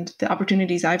and the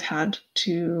opportunities I've had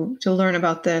to learn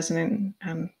about this and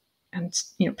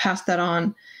pass that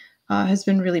on has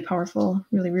been really powerful,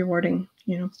 really rewarding,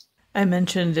 I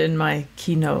mentioned in my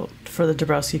keynote for the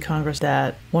Dabrowski Congress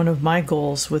that one of my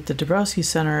goals with the Dabrowski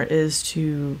Center is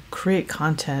to create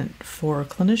content for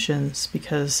clinicians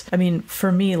because,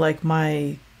 for me, like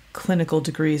my clinical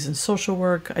degrees in social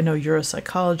work, I know you're a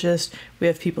psychologist, we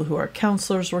have people who are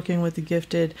counselors working with the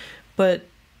gifted, but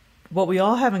what we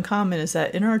all have in common is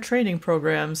that in our training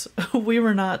programs, we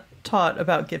were not taught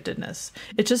about giftedness.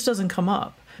 It just doesn't come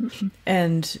up.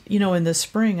 And, in the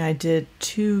spring, I did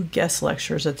 2 guest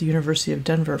lectures at the University of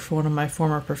Denver for one of my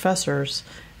former professors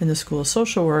in the School of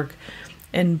Social Work.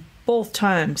 And both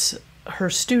times, her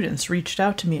students reached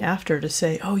out to me after to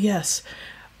say, oh, yes,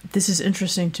 this is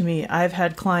interesting to me. I've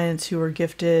had clients who are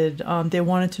gifted. They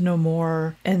wanted to know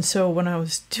more. And so when I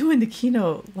was doing the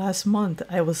keynote last month,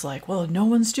 I was like, well, no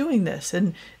one's doing this.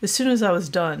 And as soon as I was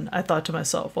done, I thought to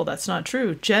myself, well, that's not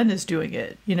true. Jen is doing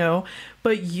it,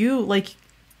 But you,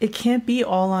 it can't be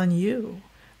all on you.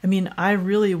 I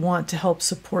really want to help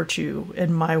support you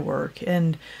in my work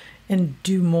and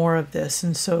do more of this.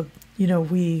 And so,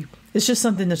 it's just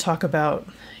something to talk about,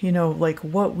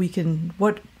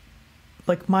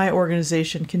 what my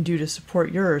organization can do to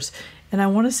support yours. And I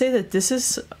want to say that this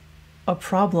is a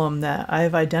problem that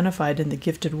I've identified in the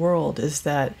gifted world is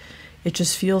that it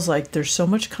just feels like there's so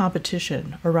much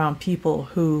competition around people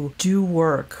who do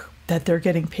work that they're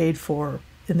getting paid for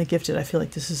in the gifted. I feel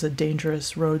like this is a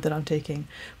dangerous road that I'm taking,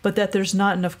 but that there's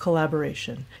not enough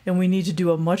collaboration. And we need to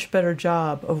do a much better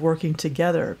job of working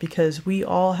together because we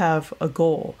all have a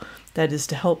goal that is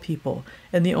to help people.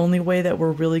 And the only way that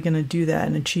we're really going to do that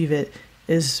and achieve it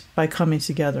is by coming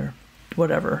together,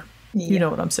 whatever. Yeah. You know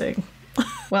what I'm saying?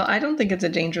 Well, I don't think it's a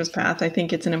dangerous path. I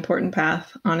think it's an important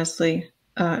path, honestly.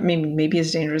 Maybe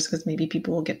it's dangerous because maybe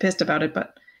people will get pissed about it,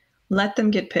 but let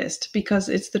them get pissed because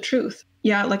it's the truth.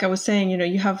 Yeah, like I was saying,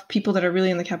 you have people that are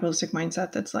really in the capitalistic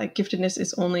mindset that's like giftedness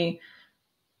is only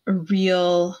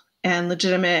real and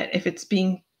legitimate if it's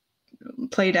being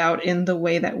played out in the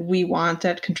way that we want,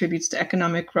 that contributes to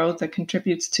economic growth, that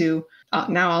contributes to,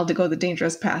 now I'll go the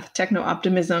dangerous path,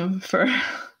 techno-optimism for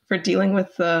dealing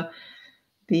with the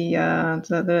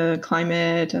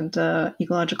climate and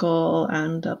ecological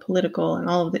and political and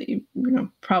all of the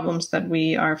problems that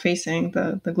we are facing,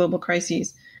 the global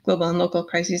crises, global and local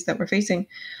crises that we're facing.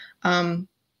 And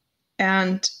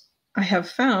I have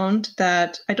found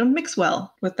that I don't mix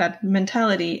well with that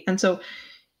mentality. And so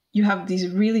you have these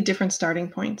really different starting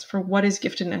points for what is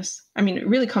giftedness. It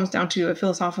really comes down to a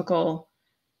philosophical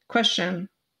question,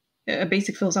 a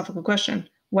basic philosophical question.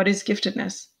 What is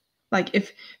giftedness?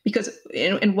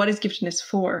 And what is giftedness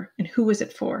for? And who is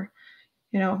it for?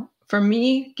 For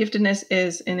me, giftedness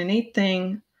is an innate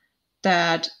thing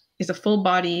that is a full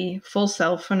body, full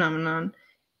self phenomenon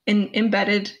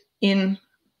embedded in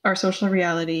our social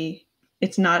reality.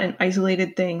 It's not an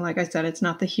isolated thing. Like I said, it's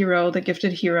not the hero, the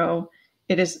gifted hero.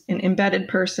 It is an embedded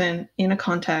person in a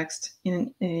context,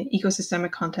 in an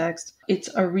ecosystemic context. It's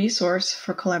a resource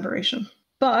for collaboration.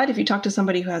 But if you talk to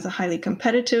somebody who has a highly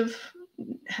competitive,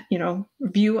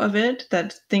 view of it,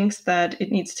 that thinks that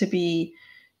it needs to be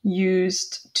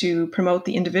used to promote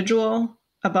the individual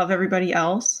above everybody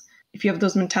else, if you have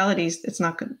those mentalities, it's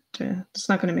not going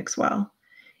to mix well.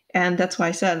 And that's why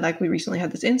I said, we recently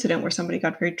had this incident where somebody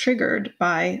got very triggered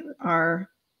by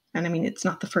it's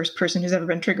not the first person who's ever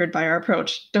been triggered by our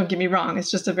approach. Don't get me wrong.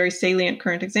 It's just a very salient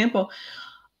current example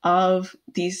of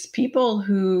these people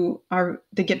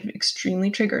they get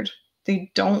extremely triggered. They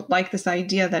don't like this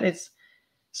idea that it's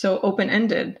so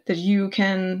open-ended that you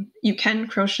can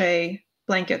crochet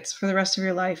blankets for the rest of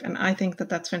your life. And I think that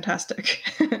that's fantastic,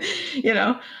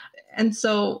 And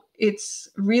so it's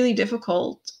really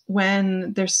difficult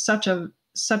when there's such a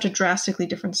such a drastically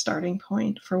different starting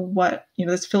point for what,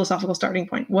 this philosophical starting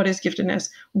point. What is giftedness?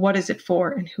 What is it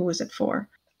for? And who is it for?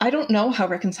 I don't know how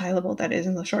reconcilable that is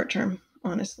in the short term,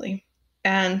 honestly.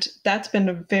 And that's been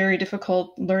a very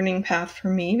difficult learning path for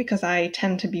me because I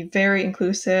tend to be very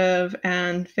inclusive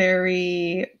and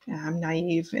very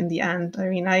naive in the end. I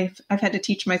mean, I've had to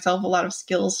teach myself a lot of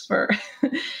skills for,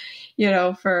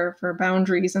 for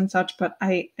boundaries and such, but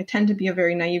I tend to be a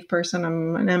very naive person.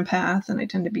 I'm an empath and I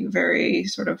tend to be very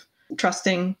sort of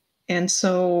trusting. And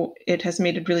so it has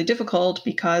made it really difficult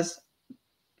because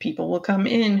people will come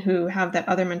in who have that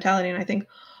other mentality. And I think,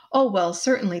 oh, well,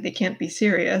 certainly they can't be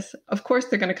serious. Of course,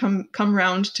 they're going to come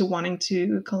around to wanting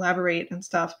to collaborate and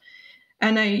stuff.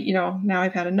 And now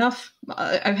I've had enough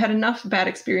bad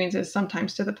experiences,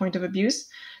 sometimes to the point of abuse,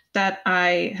 that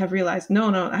I have realized,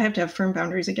 no, I have to have firm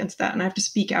boundaries against that. And I have to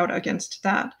speak out against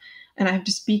that. And I have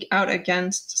to speak out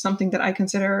against something that I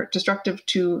consider destructive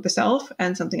to the self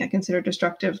and something I consider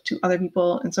destructive to other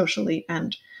people and socially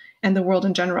and the world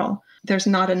in general. There's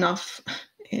not enough,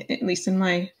 at least in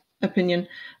my opinion,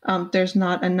 there's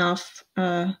not enough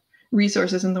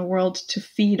resources in the world to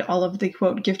feed all of the,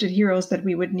 quote, gifted heroes that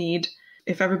we would need.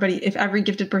 If every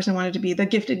gifted person wanted to be the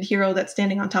gifted hero that's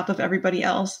standing on top of everybody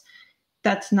else,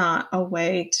 that's not a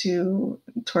way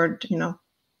toward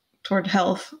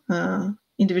health,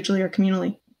 individually or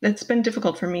communally. It's been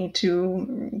difficult for me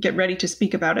to get ready to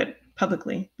speak about it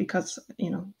publicly because,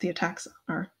 the attacks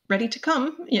are ready to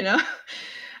come,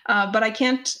 but I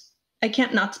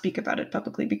can't not speak about it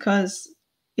publicly because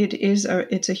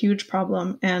it's a huge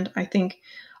problem. And I think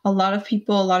a lot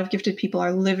of gifted people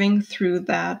are living through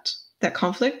that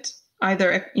conflict,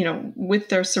 either, with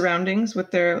their surroundings, with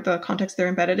the context they're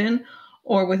embedded in,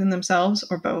 or within themselves,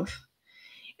 or both.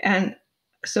 And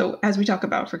so as we talk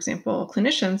about, for example,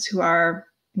 clinicians who are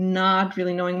not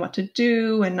really knowing what to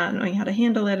do and not knowing how to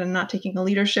handle it and not taking a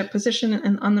leadership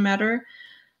position on the matter,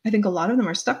 I think a lot of them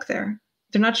are stuck there.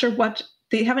 They're not sure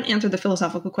they haven't answered the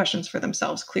philosophical questions for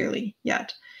themselves clearly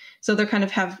yet. So they're kind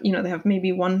of they have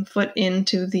maybe one foot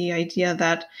into the idea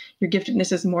that your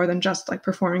giftedness is more than just like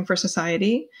performing for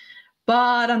society.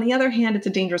 But on the other hand, it's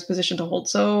a dangerous position to hold.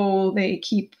 So they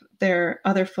keep their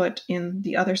other foot in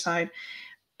the other side.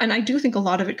 And I do think a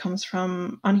lot of it comes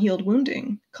from unhealed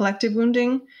wounding, collective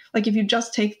wounding. Like if you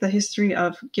just take the history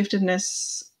of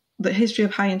giftedness, the history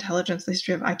of high intelligence, the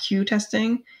history of IQ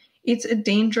testing, it's a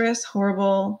dangerous,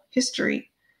 horrible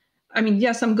history. I mean,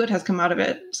 yeah, some good has come out of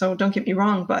it. So don't get me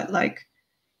wrong, but like,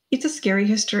 it's a scary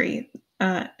history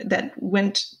that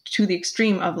went to the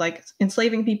extreme of like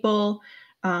enslaving people,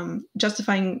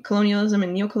 justifying colonialism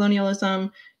and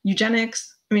neocolonialism,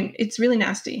 eugenics. I mean, it's really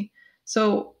nasty.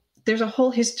 So there's a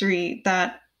whole history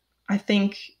that I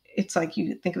think it's like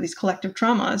you think of these collective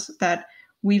traumas that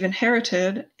we've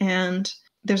inherited, and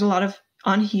there's a lot of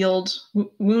unhealed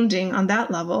wounding on that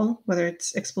level, whether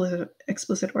it's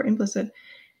explicit or implicit.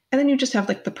 And then you just have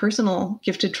like the personal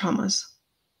gifted traumas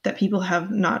that people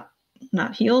have not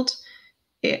healed,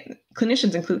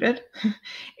 clinicians included,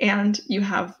 and you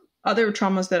have other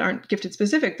traumas that aren't gifted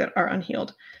specific that are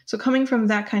unhealed. So coming from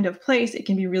that kind of place, it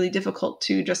can be really difficult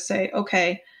to just say,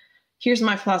 okay, here's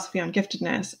my philosophy on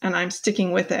giftedness, and I'm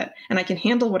sticking with it, and I can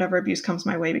handle whatever abuse comes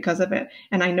my way because of it,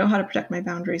 and I know how to protect my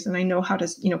boundaries, and I know how to,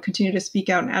 continue to speak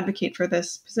out and advocate for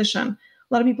this position.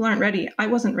 A lot of people aren't ready. I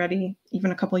wasn't ready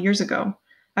even a couple of years ago.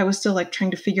 I was still like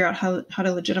trying to figure out how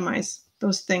to legitimize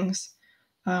those things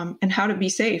and how to be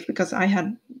safe because I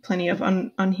had plenty of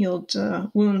unhealed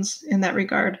wounds in that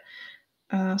regard.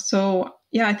 So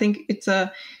yeah, I think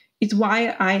it's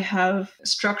why I have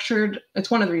structured,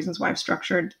 it's one of the reasons why I've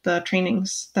structured the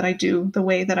trainings that I do the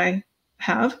way that I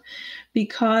have,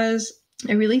 because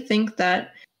I really think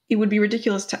that it would be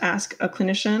ridiculous to ask a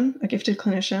clinician, a gifted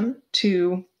clinician,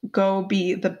 to go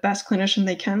be the best clinician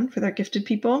they can for their gifted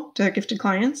people, to their gifted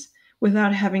clients,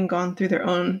 without having gone through their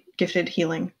own gifted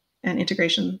healing and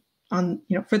integration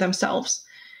for themselves.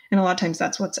 And a lot of times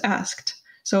that's what's asked.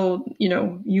 So,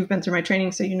 you've been through my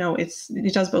training, so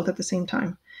it does both at the same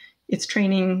time. It's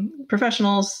training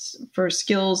professionals for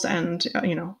skills and,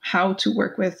 how to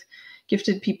work with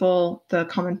gifted people, the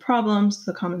common problems,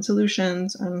 the common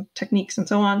solutions and techniques and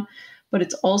so on. But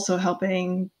it's also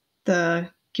helping the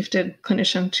gifted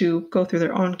clinician to go through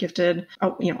their own gifted,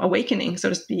 awakening, so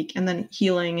to speak, and then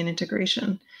healing and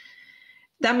integration.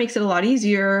 That makes it a lot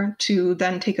easier to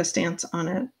then take a stance on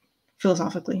it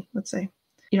philosophically, let's say.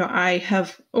 I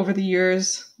have over the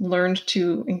years learned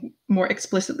to more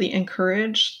explicitly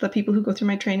encourage the people who go through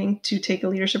my training to take a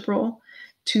leadership role,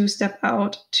 to step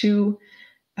out, to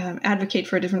advocate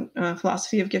for a different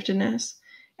philosophy of giftedness,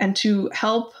 and to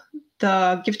help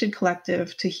the gifted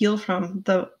collective to heal from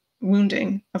the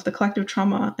wounding, of the collective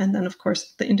trauma, and then, of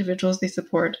course, the individuals they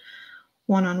support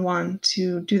one-on-one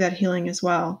to do that healing as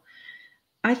well.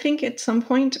 I think at some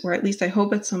point, or at least I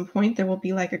hope at some point, there will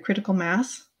be like a critical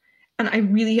mass. And I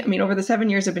mean, over the 7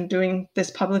 years I've been doing this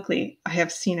publicly, I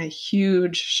have seen a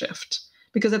huge shift.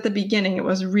 Because at the beginning, it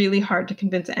was really hard to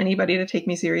convince anybody to take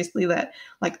me seriously that,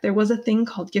 like, there was a thing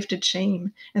called gifted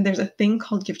shame, and there's a thing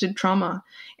called gifted trauma,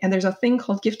 and there's a thing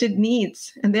called gifted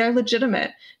needs, and they're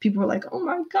legitimate. People were like, oh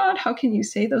my God, how can you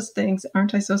say those things?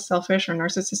 Aren't I so selfish or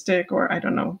narcissistic? Or I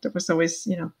don't know. There was always,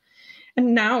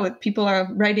 And now people are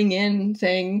writing in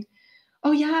saying,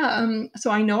 oh yeah,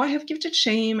 so I know I have gifted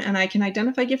shame, and I can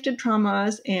identify gifted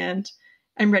traumas, and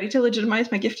I'm ready to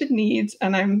legitimize my gifted needs.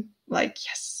 And I'm like,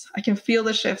 yes. I can feel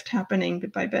the shift happening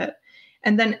bit by bit.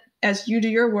 And then as you do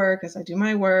your work, as I do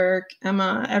my work,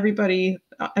 Emma, everybody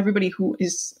who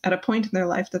is at a point in their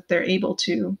life that they're able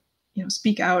to,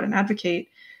 speak out and advocate,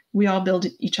 we all build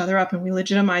each other up and we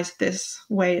legitimize this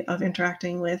way of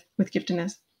interacting with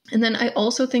giftedness. And then I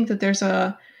also think that there's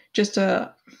just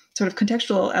a sort of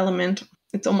contextual element.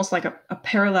 It's almost like a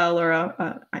parallel or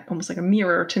almost like a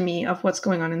mirror to me of what's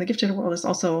going on in the gifted world is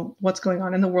also what's going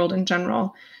on in the world in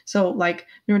general. So like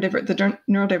the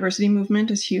neurodiversity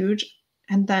movement is huge.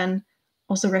 And then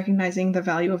also recognizing the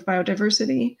value of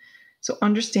biodiversity. So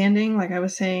understanding, like I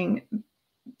was saying,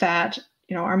 that,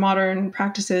 our modern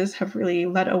practices have really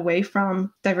led away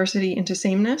from diversity into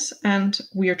sameness. And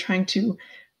we are trying to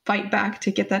fight back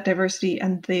to get that diversity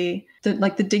and the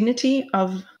dignity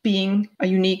of being a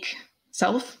unique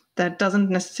self that doesn't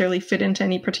necessarily fit into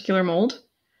any particular mold.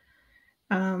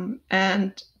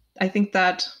 And I think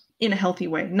that in a healthy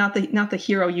way, not the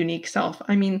hero unique self.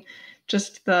 I mean,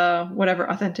 just the whatever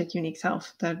authentic unique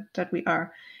self that we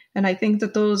are. And I think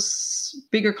that those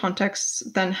bigger contexts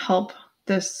then help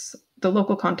the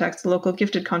local context, the local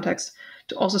gifted context,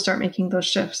 to also start making those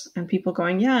shifts and people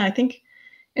going, yeah, I think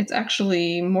it's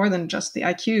actually more than just the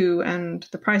IQ and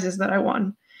the prizes that I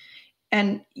won.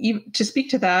 And to speak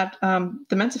to that,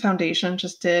 the Mensa Foundation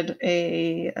just did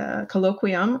a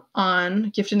colloquium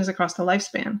on giftedness across the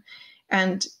lifespan.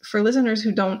 And for listeners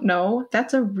who don't know,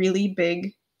 that's a really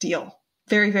big deal.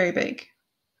 Very, very big.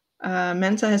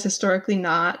 Mensa has historically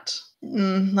not,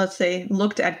 let's say,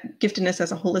 looked at giftedness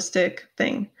as a holistic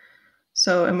thing.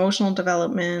 So emotional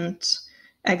development,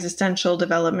 existential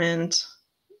development,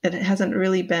 it hasn't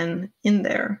really been in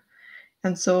there.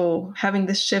 And so having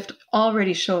this shift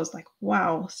already shows like,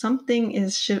 wow, something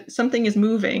is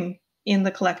moving in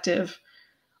the collective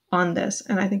on this.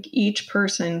 And I think each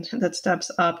person that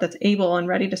steps up, that's able and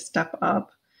ready to step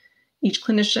up, each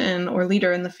clinician or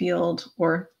leader in the field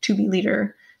or to be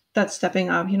leader that's stepping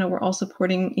up, we're all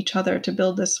supporting each other to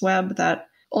build this web that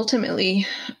ultimately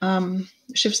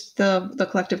shifts the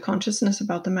collective consciousness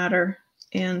about the matter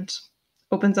and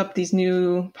opens up these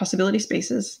new possibility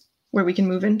spaces where we can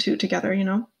move into together,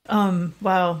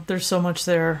 Wow, there's so much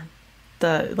there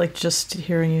that, like, just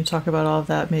hearing you talk about all of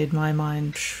that made my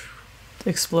mind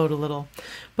explode a little.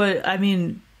 But I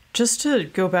mean, just to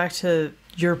go back to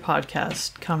your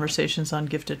podcast, Conversations on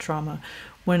Gifted Trauma,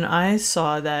 when I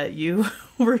saw that you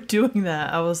were doing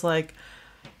that, I was like,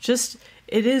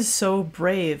 it is so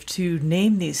brave to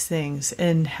name these things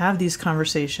and have these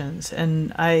conversations.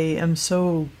 And I am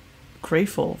so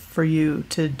grateful for you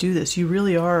to do this. You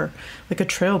really are like a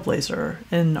trailblazer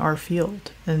in our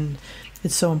field, and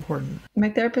it's so important. My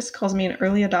therapist calls me an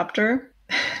early adopter.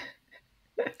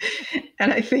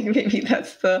 And I think maybe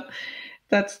that's the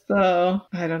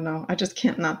I don't know, I just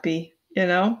can't not be,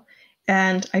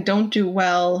 and I don't do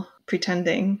well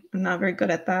pretending. I'm not very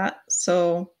good at that.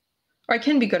 So, or I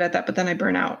can be good at that, but then I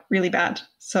burn out really bad.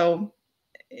 So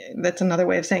that's another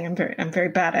way of saying I'm very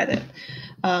bad at it.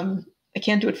 I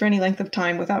can't do it for any length of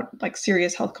time without like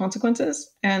serious health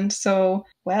consequences. And so,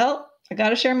 well, I got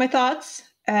to share my thoughts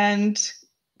and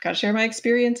got to share my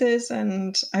experiences.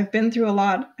 And I've been through a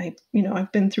lot.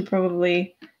 I've been through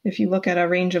probably, if you look at a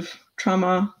range of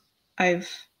trauma, I've,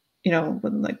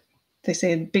 like they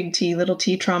say, big T, little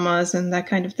t traumas and that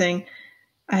kind of thing.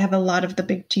 I have a lot of the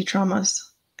big T traumas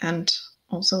and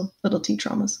also little t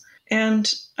traumas.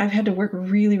 And I've had to work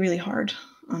really, really hard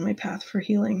on my path for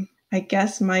healing. I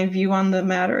guess my view on the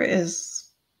matter is,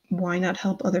 why not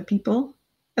help other people?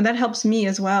 And that helps me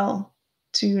as well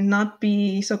to not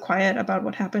be so quiet about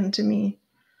what happened to me.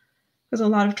 Because a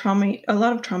lot of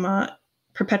trauma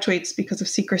perpetuates because of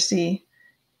secrecy.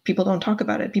 People don't talk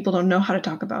about it. People don't know how to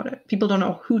talk about it. People don't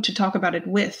know who to talk about it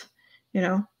with,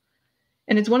 And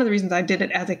it's one of the reasons I did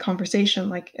it as a conversation,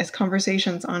 like as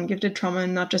conversations on gifted trauma,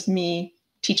 and not just me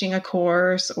teaching a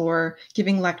course or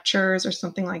giving lectures or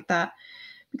something like that.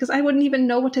 because I wouldn't even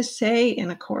know what to say in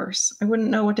a course. I wouldn't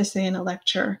know what to say in a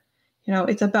lecture.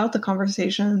 It's about the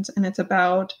conversations, and it's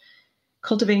about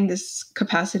cultivating this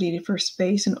capacity for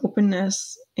space and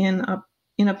openness in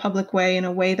a public way, in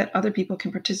a way that other people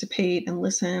can participate and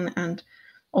listen and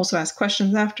also ask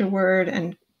questions afterward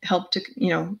and help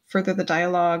to, further the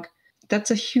dialogue.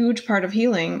 That's a huge part of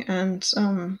healing. And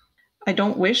I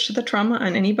don't wish the trauma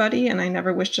on anybody, and I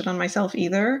never wished it on myself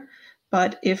either.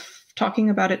 But if talking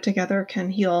about it together can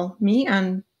heal me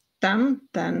and them,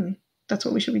 then that's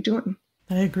what we should be doing.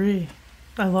 I agree.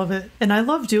 I love it. And I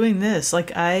love doing this.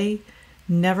 Like, I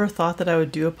never thought that I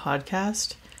would do a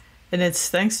podcast. And it's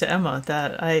thanks to Emma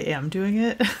that I am doing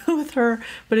it with her.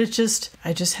 But I just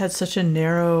had such a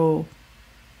narrow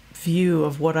view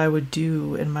of what I would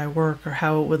do in my work or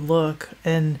how it would look.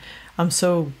 And I'm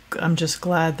just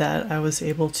glad that I was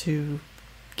able to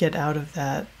get out of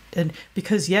that. And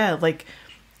because, yeah, like,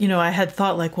 I had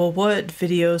thought like, well, what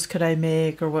videos could I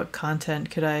make or what content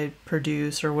could I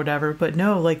produce or whatever? But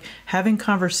no, like having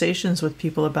conversations with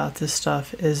people about this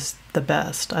stuff is the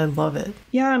best. I love it.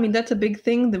 Yeah, I mean, that's a big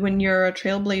thing, that when you're a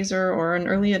trailblazer or an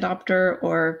early adopter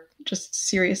or just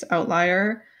serious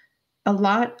outlier, a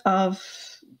lot of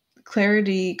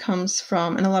clarity comes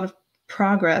from, and a lot of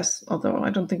progress, although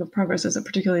I don't think of progress as a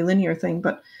particularly linear thing,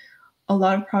 but a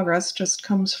lot of progress just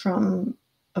comes from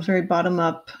a very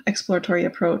bottom-up exploratory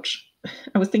approach.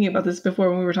 I was thinking about this before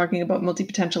when we were talking about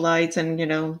multipotentialites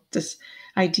and, this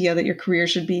idea that your career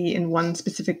should be in one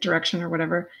specific direction or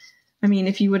whatever. I mean,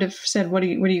 if you would have said, what are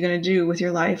you going to do with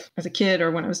your life as a kid or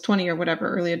when I was 20 or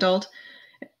whatever, early adult,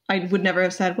 I would never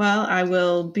have said, well, I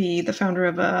will be the founder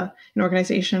of an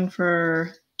organization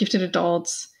for gifted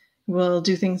adults. We'll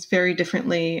do things very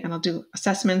differently, and I'll do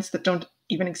assessments that don't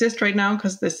even exist right now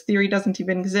because this theory doesn't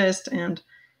even exist. And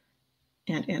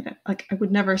like, I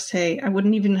would never say, I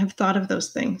wouldn't even have thought of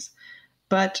those things,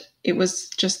 but it was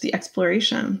just the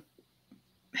exploration,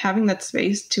 having that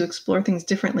space to explore things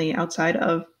differently outside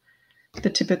of the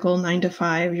typical 9 to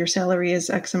 5, your salary is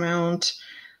X amount,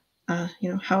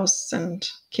 house and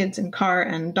kids and car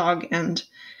and dog and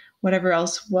whatever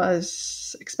else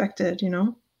was expected,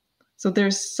 So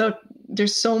there's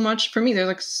so much, for me, there's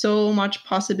like so much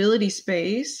possibility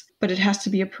space, but it has to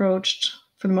be approached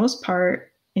for the most part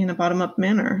in a bottom-up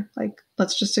manner. Like,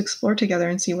 let's just explore together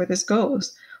and see where this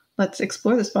goes. Let's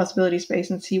explore this possibility space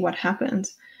and see what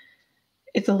happens.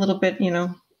 It's a little bit,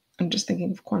 I'm just thinking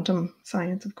of quantum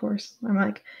science, of course. I'm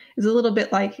like, it's a little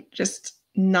bit like just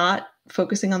not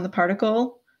focusing on the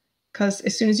particle, because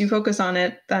as soon as you focus on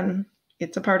it, then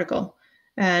it's a particle.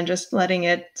 And just letting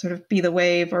it sort of be the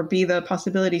wave or be the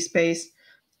possibility space,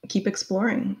 keep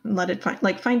exploring and let it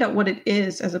find out what it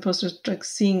is, as opposed to like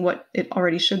seeing what it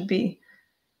already should be.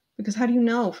 Because how do you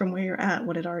know from where you're at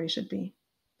what it already should be?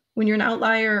 When you're an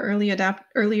outlier, early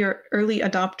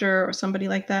adopter, or somebody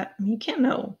like that, I mean, you can't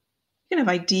know. You can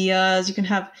have ideas, you can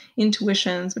have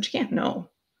intuitions, but you can't know.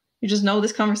 You just know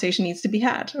this conversation needs to be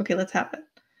had. Okay, let's have it.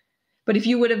 But if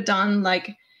you would have done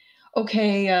like,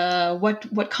 okay,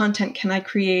 what content can I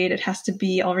create? It has to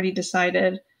be already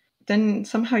decided. Then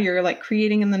somehow you're like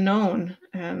creating in the known.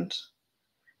 And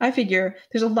I figure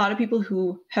there's a lot of people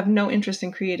who have no interest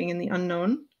in creating in the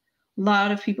unknown. A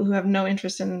lot of people who have no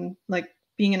interest in like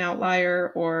being an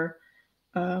outlier or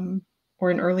an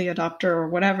early adopter or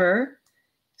whatever.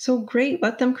 So great,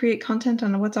 let them create content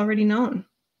on what's already known,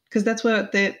 because that's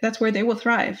where they will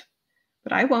thrive.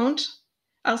 But I won't.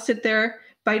 I'll sit there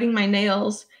biting my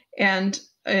nails and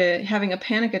having a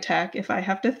panic attack if I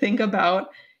have to think about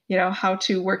how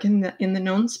to work in the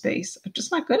known space. I'm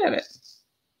just not good at it.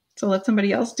 So let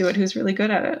somebody else do it who's really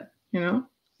good at it.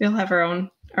 They'll have our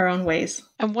own ways.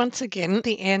 And once again,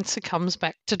 the answer comes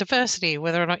back to diversity,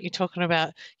 whether or not you're talking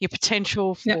about your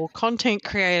potential for content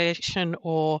creation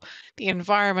or the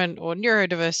environment or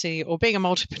neurodiversity or being a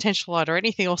multipotentialite or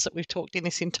anything else that we've talked in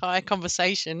this entire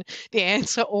conversation. The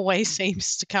answer always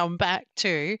seems to come back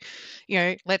to,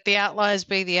 let the outliers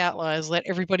be the outliers, let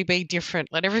everybody be different,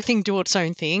 let everything do its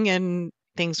own thing, and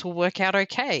things will work out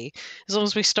okay. As long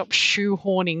as we stop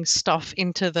shoehorning stuff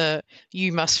into the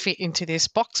you must fit into this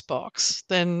box,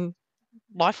 then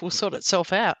life will sort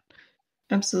itself out.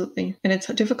 Absolutely. And it's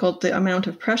difficult, the amount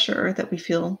of pressure that we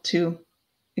feel to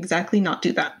exactly not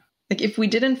do that. Like, if we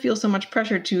didn't feel so much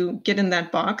pressure to get in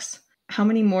that box, how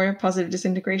many more positive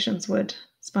disintegrations would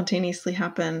spontaneously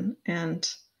happen and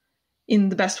in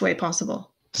the best way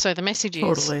possible? So the message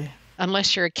is,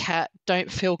 unless you're a cat,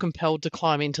 don't feel compelled to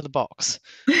climb into the box.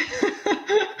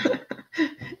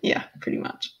 Yeah, pretty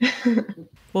much.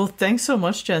 Well, thanks so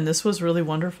much, Jen. This was really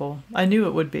wonderful. I knew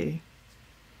it would be.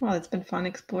 Well, it's been fun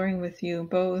exploring with you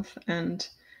both. And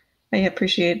I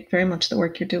appreciate very much the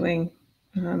work you're doing,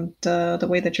 the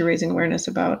way that you're raising awareness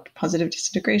about positive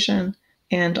disintegration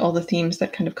and all the themes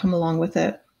that kind of come along with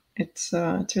it. It's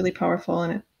really powerful,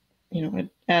 and it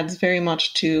adds very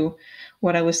much to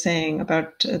what I was saying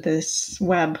about this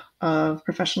web of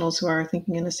professionals who are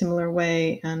thinking in a similar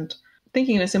way,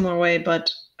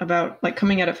 but about like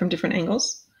coming at it from different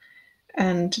angles.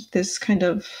 And this kind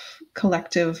of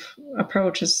collective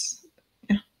approach it's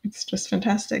just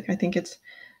fantastic. I think it's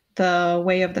the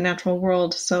way of the natural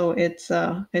world, so it's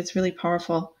really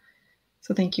powerful.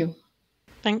 So thank you.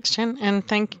 Thanks, Jen, and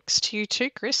thanks to you too,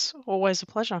 Chris. Always a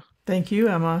pleasure. Thank you,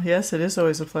 Emma. Yes, it is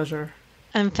always a pleasure.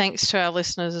 And thanks to our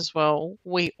listeners as well.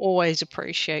 We always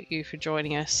appreciate you for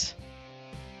joining us.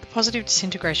 The Positive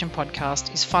Disintegration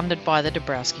podcast is funded by the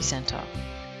Dabrowski Centre.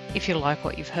 If you like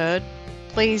what you've heard,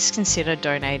 please consider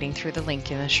donating through the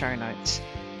link in the show notes.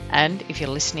 And if you're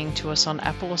listening to us on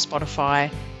Apple or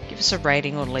Spotify, give us a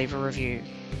rating or leave a review.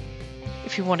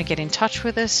 If you want to get in touch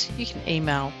with us, you can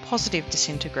email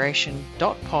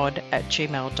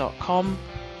positivedisintegration.pod@gmail.com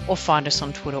or find us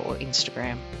on Twitter or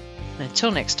Instagram. And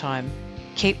until next time,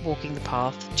 keep walking the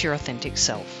path to your authentic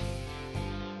self.